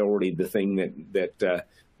highest priority, the thing that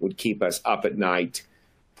would keep us up at night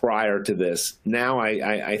prior to this. Now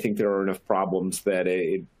I think there are enough problems that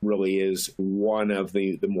it really is one of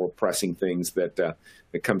the more pressing things that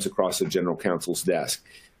comes across the general counsel's desk.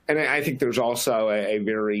 And I think there's also a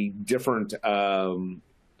very different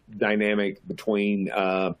dynamic between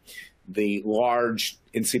the large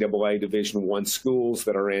NCAA Division I schools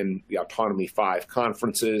that are in the Autonomy 5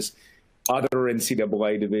 conferences, other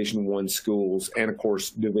NCAA Division I schools, and of course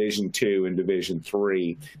Division II and Division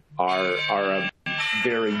III are a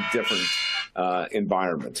very different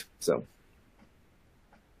environment. So.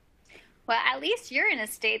 Well, at least you're in a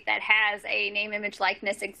state that has a name, image,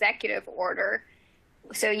 likeness executive order.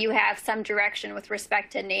 So you have some direction with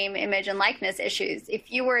respect to name, image, and likeness issues.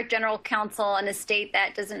 If you were a general counsel in a state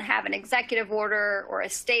that doesn't have an executive order or a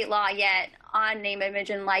state law yet on name, image,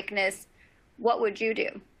 and likeness, what would you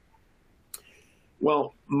do?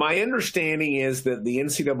 Well, my understanding is that the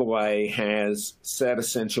NCAA has said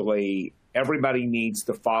essentially everybody needs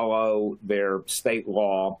to follow their state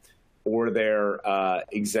law or their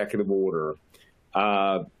executive order.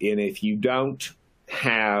 And if you don't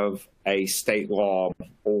have a state law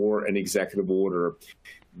or an executive order,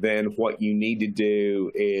 then what you need to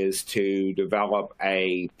do is to develop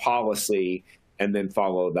a policy and then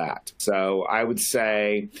follow that. So I would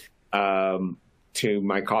say to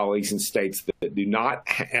my colleagues in states that do not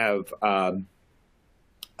have a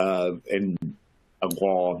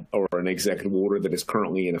law or an executive order that is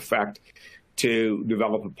currently in effect, to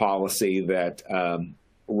develop a policy that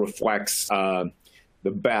reflects the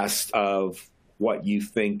best of what you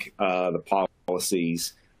think the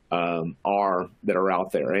policies are that are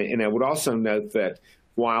out there. And I would also note that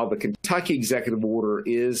while the Kentucky executive order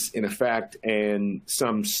is in effect, and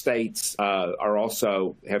some states are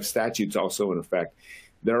also have statutes also in effect,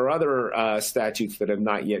 there are other statutes that have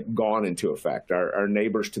not yet gone into effect. Our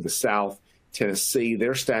neighbors to the south, Tennessee,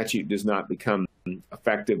 their statute does not become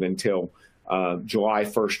effective until July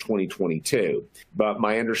 1st, 2022. But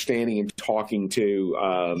my understanding in talking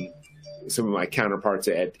to some of my counterparts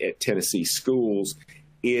at Tennessee schools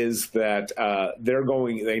is that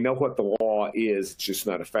they know what the law is, it's just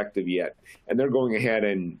not effective yet. And they're going ahead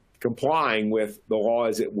and complying with the law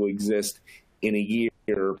as it will exist in a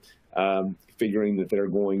year, figuring that they're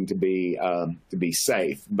going to be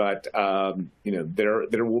safe. But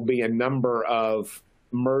there will be a number of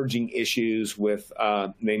merging issues with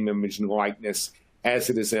name, image, and likeness as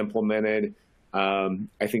it is implemented.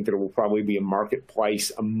 I think there will probably be a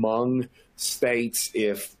marketplace among states.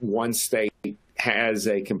 If one state has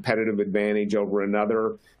a competitive advantage over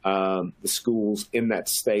another, the schools in that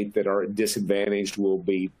state that are disadvantaged will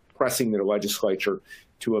be pressing their legislature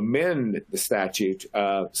to amend the statute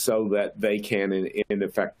so that they can, in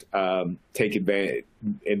effect, take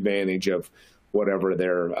advantage of whatever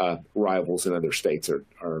their rivals in other states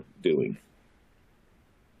are doing.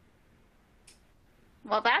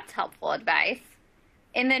 Well, that's helpful advice.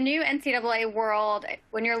 In the new NCAA world,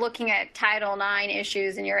 when you're looking at Title IX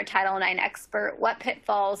issues and you're a Title IX expert, what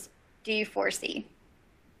pitfalls do you foresee?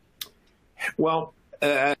 Well,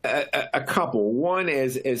 a couple. One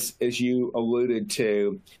is, as you alluded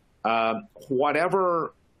to,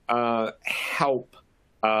 whatever help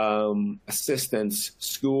assistance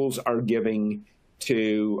schools are giving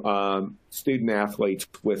to student athletes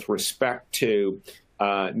with respect to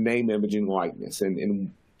name, image, and likeness.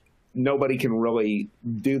 And nobody can really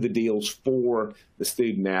do the deals for the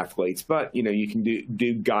student athletes, but you can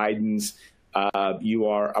do guidance. You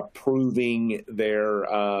are approving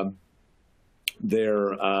the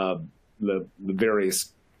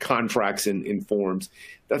various contracts and forms.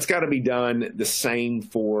 That's got to be done the same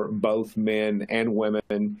for both men and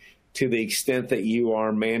women, to the extent that you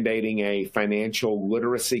are mandating a financial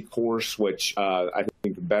literacy course, which I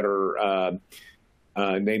think the better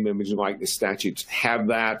name, image, and likeness statutes have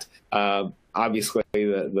that. Obviously,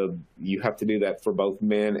 you have to do that for both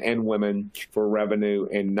men and women for revenue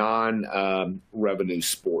and non-revenue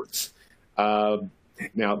sports.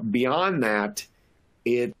 Now, beyond that,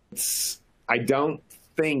 I don't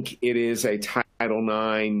think it is a Title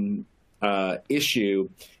IX issue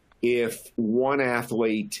if one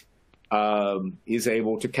athlete is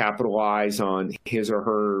able to capitalize on his or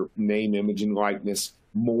her name, image, and likeness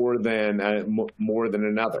more than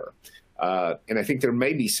another. And I think there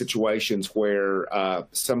may be situations where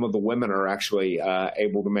some of the women are actually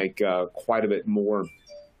able to make quite a bit more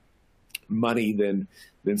money than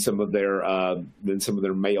some of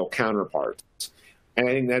their male counterparts. And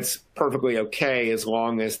I think that's perfectly okay as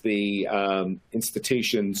long as the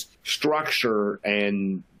institution's structure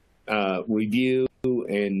and review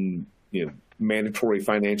and mandatory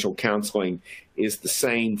financial counseling is the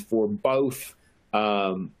same for both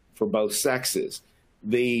sexes.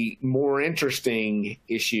 The more interesting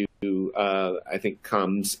issue, I think,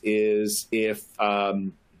 comes is if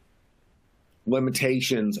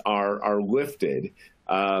limitations are lifted.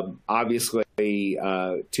 Obviously,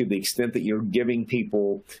 to the extent that you're giving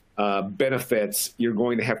people benefits, you're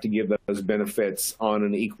going to have to give those benefits on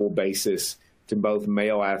an equal basis to both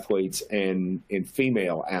male athletes and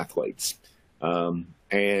female athletes.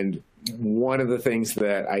 And one of the things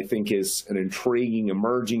that I think is an intriguing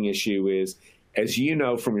emerging issue is, as you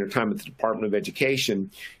know from your time at the Department of Education,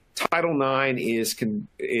 Title IX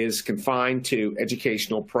is confined to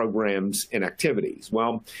educational programs and activities.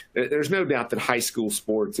 Well, there's no doubt that high school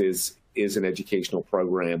sports is an educational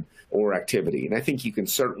program or activity. And I think you can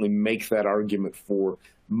certainly make that argument for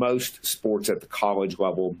most sports at the college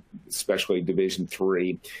level, especially Division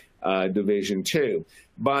III, Division II.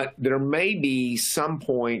 But there may be some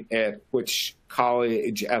point at which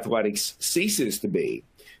college athletics ceases to be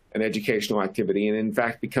an educational activity and, in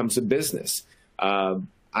fact, becomes a business.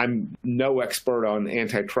 I'm no expert on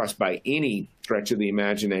antitrust by any stretch of the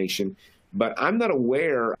imagination, but I'm not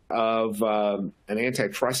aware of an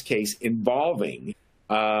antitrust case involving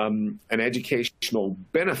an educational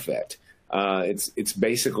benefit. It's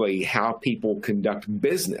basically how people conduct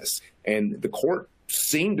business. And the court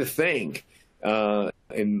seemed to think,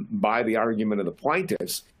 and by the argument of the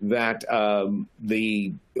plaintiffs, that at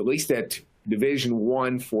least at Division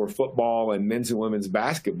I for football and men's and women's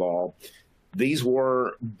basketball, these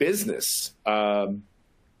were business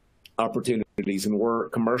opportunities and were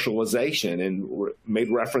commercialization and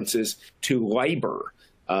made references to labor.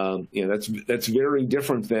 That's very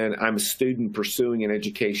different than I'm a student pursuing an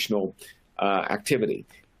educational activity.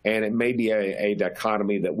 And it may be a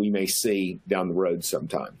dichotomy that we may see down the road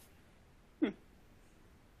sometime.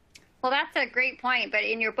 Well, that's a great point. But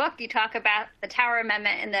in your book, you talk about the Tower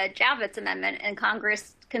Amendment and the Javits Amendment, and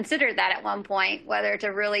Congress considered that at one point, whether to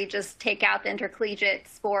really just take out the intercollegiate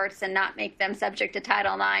sports and not make them subject to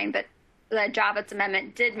Title IX. But the Javits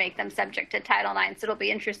Amendment did make them subject to Title IX. So it'll be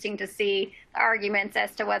interesting to see the arguments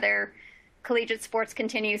as to whether collegiate sports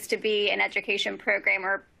continues to be an education program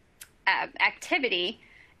or activity.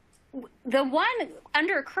 The one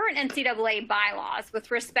under current NCAA bylaws with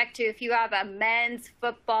respect to if you have a men's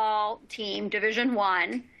football team, Division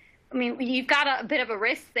I mean, you've got a bit of a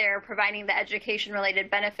risk there providing the education-related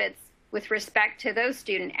benefits with respect to those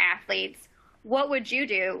student athletes. What would you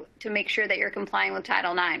do to make sure that you're complying with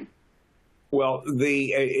Title IX? Well,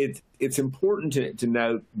 it's important to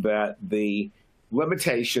note that the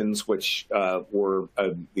limitations, which were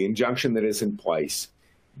the injunction that is in place,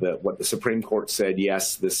 what the Supreme Court said,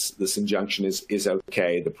 yes, this injunction is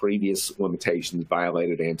okay. The previous limitations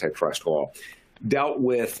violated antitrust law, dealt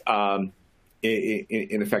with,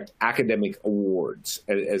 in effect, academic awards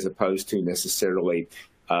as opposed to necessarily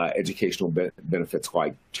educational benefits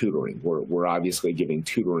like tutoring. We're obviously giving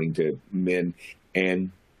tutoring to men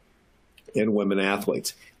and women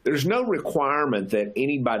athletes. There's no requirement that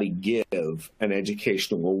anybody give an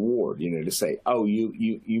educational award, to say, oh,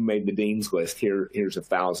 you made the dean's list, here's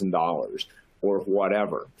 $1,000 or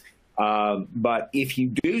whatever. But if you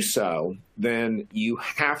do so, then you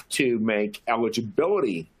have to make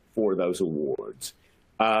eligibility for those awards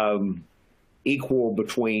equal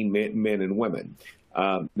between men and women.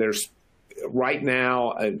 There's right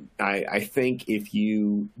now, I think if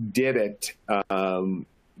you did it,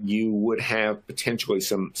 you would have potentially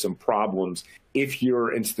some problems if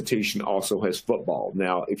your institution also has football.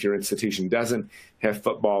 Now, if your institution doesn't have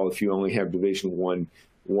football, if you only have Division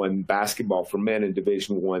I basketball for men and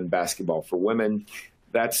Division I basketball for women,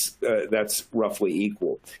 that's roughly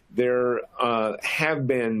equal. There have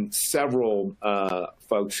been several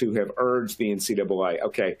folks who have urged the NCAA,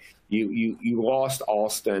 okay, you lost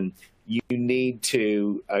Alston. You need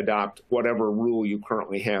to adopt whatever rule you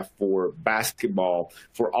currently have for basketball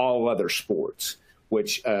for all other sports,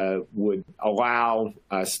 which would allow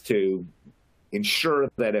us to ensure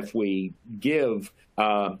that if we give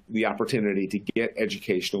the opportunity to get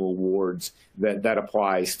educational awards, that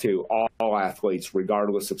applies to all athletes,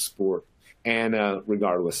 regardless of sport and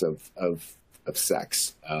regardless of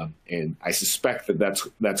sex. And I suspect that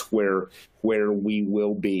that's where we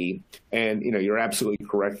will be. And, you're absolutely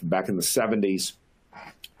correct. Back in the 70s,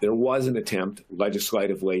 there was an attempt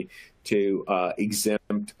legislatively to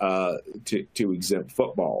exempt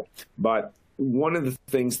football. But one of the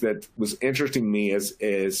things that was interesting to me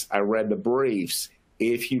as I read the briefs,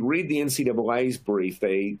 if you read the NCAA's brief,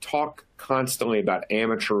 they talk constantly about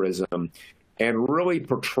amateurism and really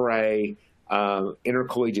portray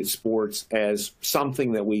intercollegiate sports as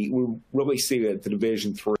something that we really see at the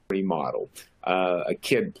Division III model. A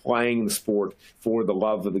kid playing the sport for the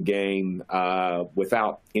love of the game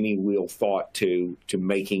without any real thought to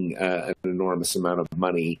making an enormous amount of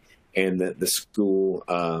money, and the school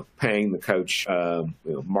paying the coach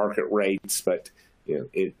market rates, but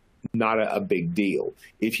not a big deal.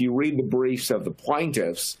 If you read the briefs of the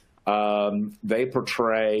plaintiffs, they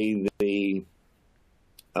portray the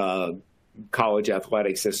college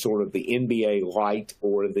athletics as sort of the NBA light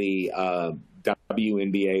or the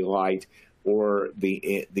WNBA light or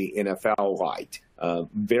the NFL light.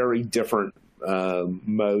 Very different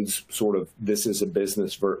modes. Sort of, this is a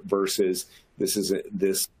business versus this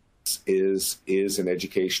is an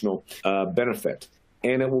educational benefit,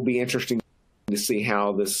 and it will be interesting to see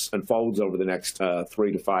how this unfolds over the next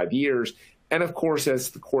 3 to 5 years. And of course, as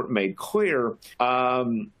the court made clear,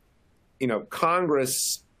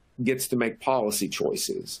 Congress gets to make policy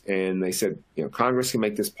choices, and they said, Congress can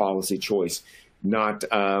make this policy choice, not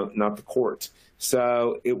the courts.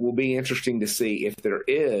 So it will be interesting to see if there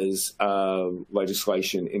is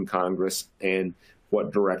legislation in Congress and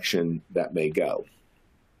what direction that may go.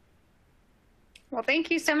 Well,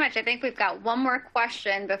 thank you so much. I think we've got one more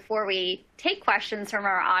question before we take questions from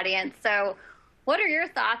our audience. So what are your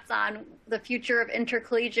thoughts on the future of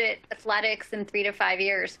intercollegiate athletics in 3 to 5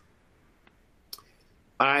 years?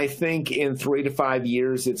 I think in 3 to 5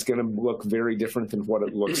 years, it's going to look very different than what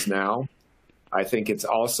it looks now. I think it's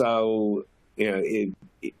also,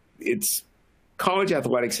 it's college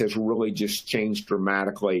athletics has really just changed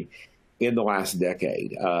dramatically in the last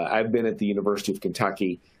decade. I've been at the University of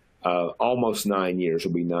Kentucky almost 9 years.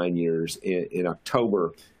 It'll be 9 years in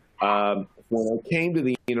October. When I came to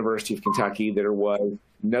the University of Kentucky, there was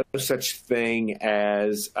no such thing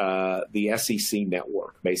as the SEC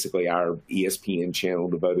network, basically our ESPN channel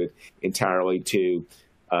devoted entirely to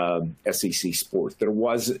SEC sports. There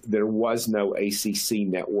was no ACC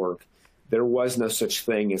network. There was no such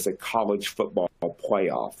thing as a college football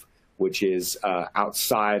playoff, which is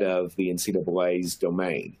outside of the NCAA's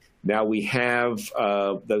domain. Now we have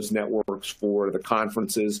those networks for the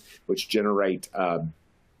conferences, which generate a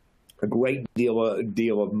great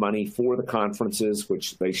deal of money for the conferences,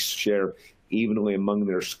 which they share evenly among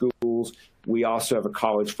their schools. We also have a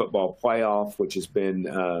college football playoff, which has been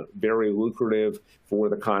very lucrative for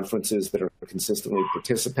the conferences that are consistently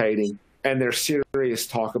participating. And there's serious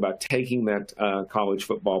talk about taking that college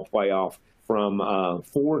football playoff from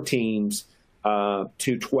 4 teams to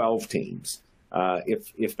 12 teams.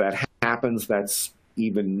 If that happens, that's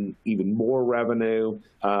even more revenue,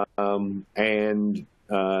 and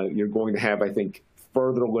you're going to have, I think,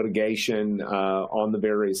 further litigation on the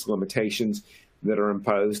various limitations that are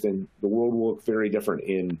imposed, and the world will look very different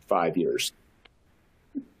in 5 years.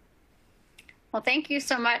 Well, thank you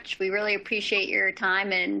so much. We really appreciate your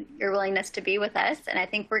time and your willingness to be with us. And I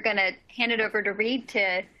think we're going to hand it over to Reed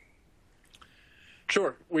to...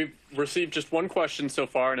 Sure. We've received just one question so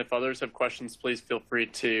far, and if others have questions, please feel free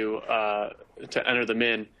to enter them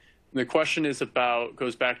in. The question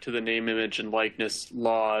goes back to the name, image, and likeness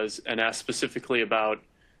laws, and asks specifically about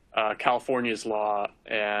California's law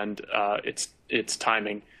and its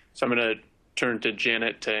timing. So I'm going to turn to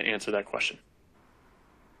Janet to answer that question.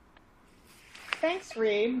 Thanks,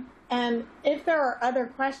 Reed. And if there are other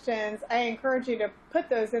questions, I encourage you to put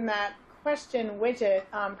those in that question widget,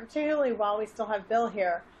 particularly while we still have Bill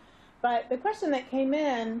here. But the question that came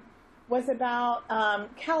in was about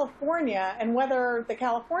California and whether the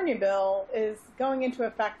California bill is going into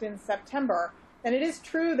effect in September. And it is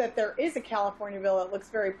true that there is a California bill that looks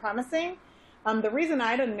very promising. The reason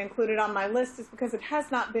I didn't include it on my list is because it has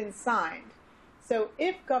not been signed. So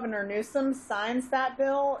if Governor Newsom signs that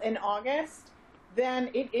bill in August, then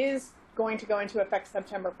it is going to go into effect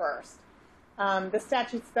September 1st. The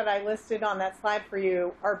statutes that I listed on that slide for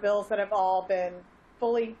you are bills that have all been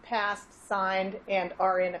fully passed, signed, and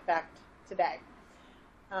are in effect today.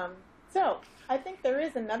 So I think there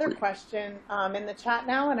is another question in the chat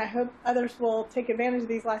now, and I hope others will take advantage of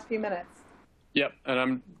these last few minutes. Yep, and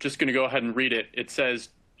I'm just going to go ahead and read it. It says,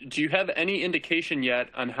 do you have any indication yet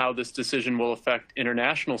on how this decision will affect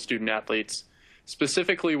international student athletes,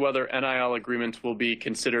 specifically whether NIL agreements will be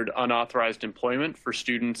considered unauthorized employment for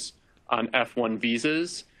students on F1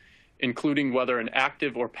 visas, including whether an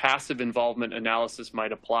active or passive involvement analysis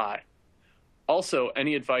might apply? Also,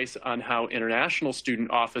 any advice on how international student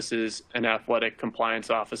offices and athletic compliance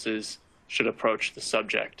offices should approach the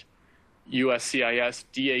subject? USCIS,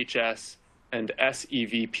 DHS, and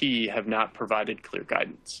SEVP have not provided clear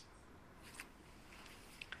guidance.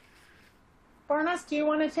 Barnes, do you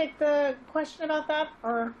want to take the question about that,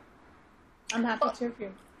 or I'm happy to if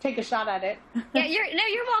you take a shot at it. Yeah,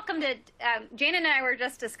 you're welcome to. Jana and I were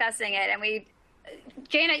just discussing it, and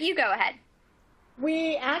Jana, you go ahead.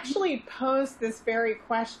 We actually posed this very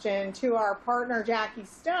question to our partner, Jackie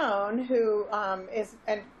Stone, who is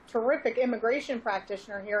a terrific immigration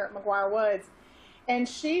practitioner here at McGuireWoods. And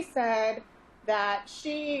she said, that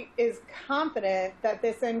she is confident that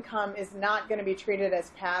this income is not going to be treated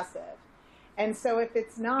as passive. And so if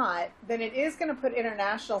it's not, then it is going to put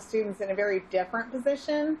international students in a very different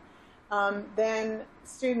position than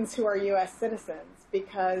students who are U.S. citizens,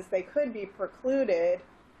 because they could be precluded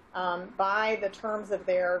by the terms of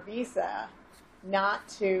their visa not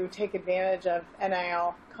to take advantage of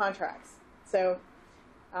NIL contracts. So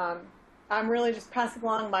I'm really just passing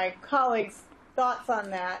along my colleagues' thoughts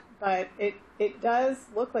on that, but it does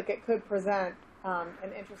look like it could present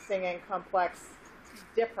an interesting and complex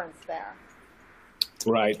difference there.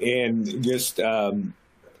 Right, and just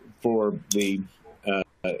for the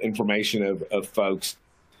information of folks,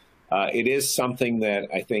 it is something that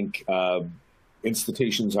I think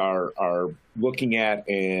institutions are looking at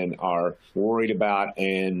and are worried about,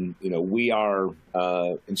 and we are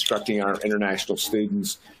instructing our international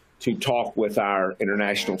students to talk with our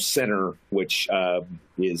international center, which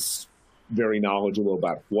is very knowledgeable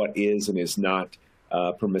about what is and is not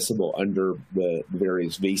permissible under the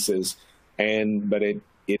various visas. But it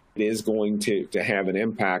is going to have an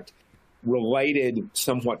impact related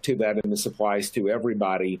somewhat to that, and this applies to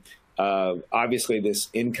everybody. Obviously, this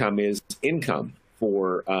income is income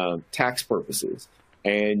for tax purposes,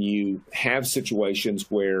 and you have situations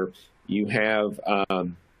where you have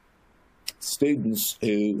students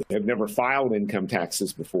who have never filed income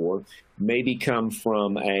taxes before, maybe come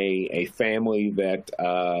from a family that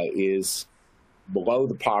is below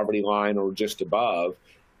the poverty line or just above,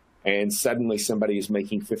 and suddenly somebody is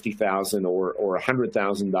making $50,000 or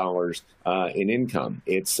 $100,000 in income.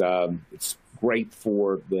 It's great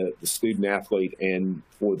for the student athlete and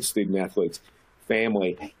for the student athlete's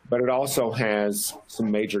family, but it also has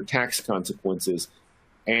some major tax consequences.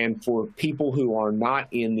 And for people who are not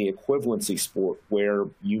in the equivalency sport, where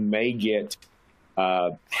you may get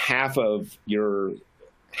half of your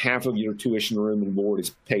tuition, room, and board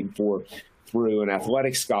is paid for through an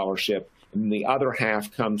athletic scholarship, and the other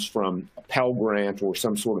half comes from a Pell Grant or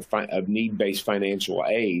some sort of need-based financial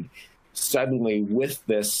aid, suddenly with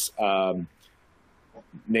this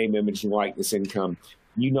name, image, and likeness income,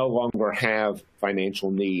 you no longer have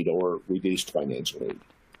financial need or reduced financial need.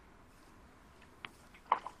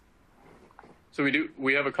 So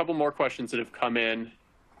we have a couple more questions that have come in.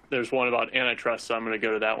 There's one about antitrust, so I'm going to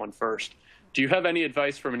go to that one first. Do you have any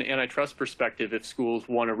advice from an antitrust perspective if schools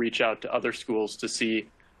want to reach out to other schools to see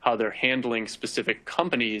how they're handling specific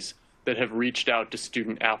companies that have reached out to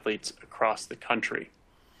student athletes across the country?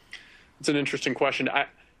 It's an interesting question.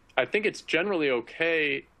 I think it's generally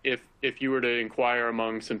okay if you were to inquire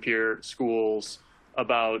among some peer schools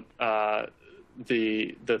about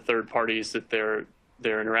the third parties that they're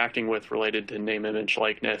interacting with related to name, image,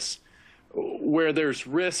 likeness. Where there's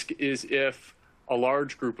risk is if a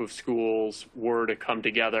large group of schools were to come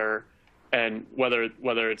together, and whether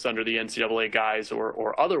it's under the NCAA guise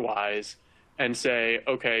or otherwise, and say,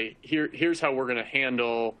 okay, here's how we're going to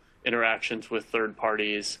handle interactions with third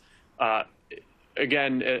parties.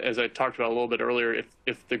 Again, as I talked about a little bit earlier,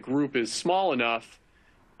 if the group is small enough,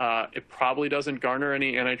 it probably doesn't garner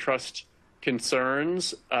any antitrust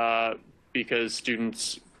concerns because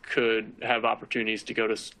students could have opportunities to go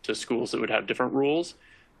to schools that would have different rules.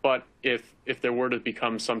 But if there were to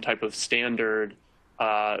become some type of standard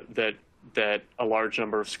that a large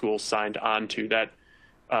number of schools signed on to, that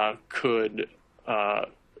could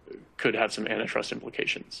have some antitrust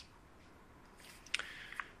implications.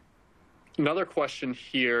 Another question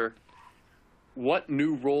here: what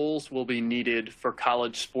new roles will be needed for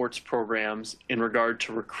college sports programs in regard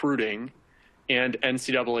to recruiting and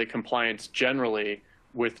NCAA compliance generally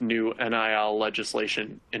with new NIL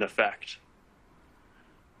legislation in effect?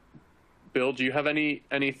 Bill, do you have any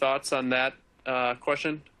thoughts on that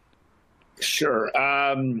question? Sure.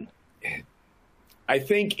 I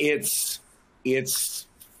think it's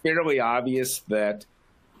fairly obvious that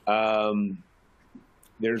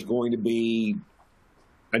there's going to be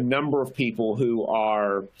a number of people who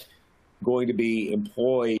are going to be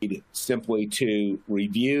employed simply to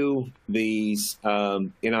review these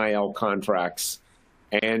NIL contracts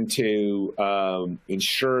and to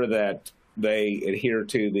ensure that they adhere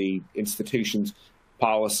to the institution's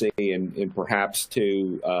policy and perhaps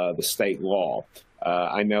to the state law.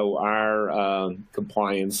 I know our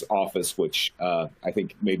compliance office, which I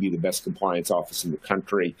think may be the best compliance office in the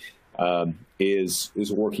country, is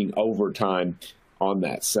working overtime on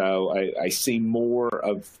that. So I see more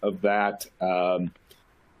of that.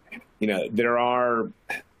 There are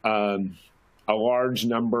a large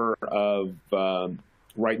number of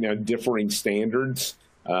right now differing standards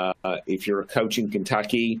If you're a coach in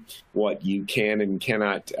Kentucky, what you can and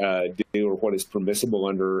cannot do or what is permissible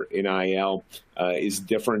under NIL is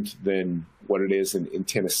different than what it is in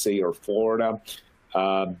Tennessee or Florida.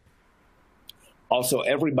 Also,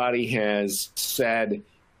 everybody has said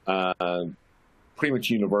pretty much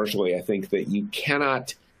universally, I think, that you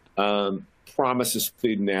cannot promise a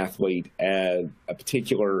student athlete a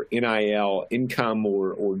particular NIL income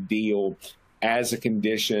or deal as a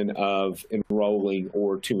condition of enrolling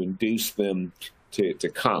or to induce them to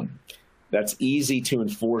come. That's easy to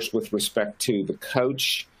enforce with respect to the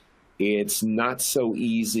coach. It's not so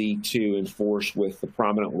easy to enforce with the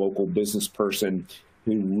prominent local business person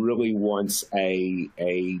who really wants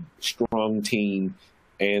a strong team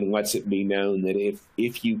and lets it be known that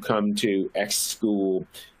if you come to X school,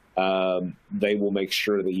 they will make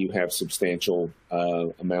sure that you have substantial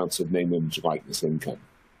amounts of name, image, likeness income.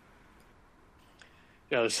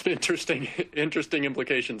 Yeah, there's some interesting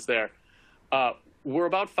implications there. We're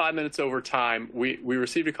about 5 minutes over time. We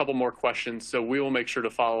received a couple more questions, so we will make sure to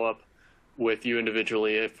follow up with you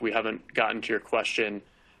individually if we haven't gotten to your question.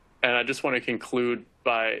 And I just want to conclude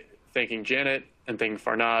by thanking Janet and thanking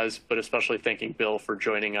Farnaz, but especially thanking Bill for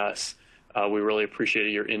joining us. We really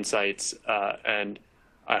appreciated your insights, and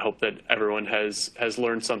I hope that everyone has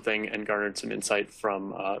learned something and garnered some insight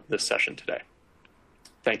from this session today.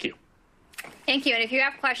 Thank you. Thank you. And if you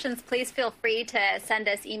have questions, please feel free to send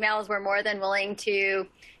us emails. We're more than willing to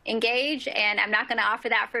engage. And I'm not going to offer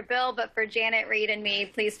that for Bill, but for Janet, Reed, and me,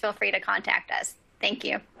 please feel free to contact us. Thank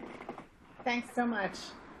you. Thanks so much.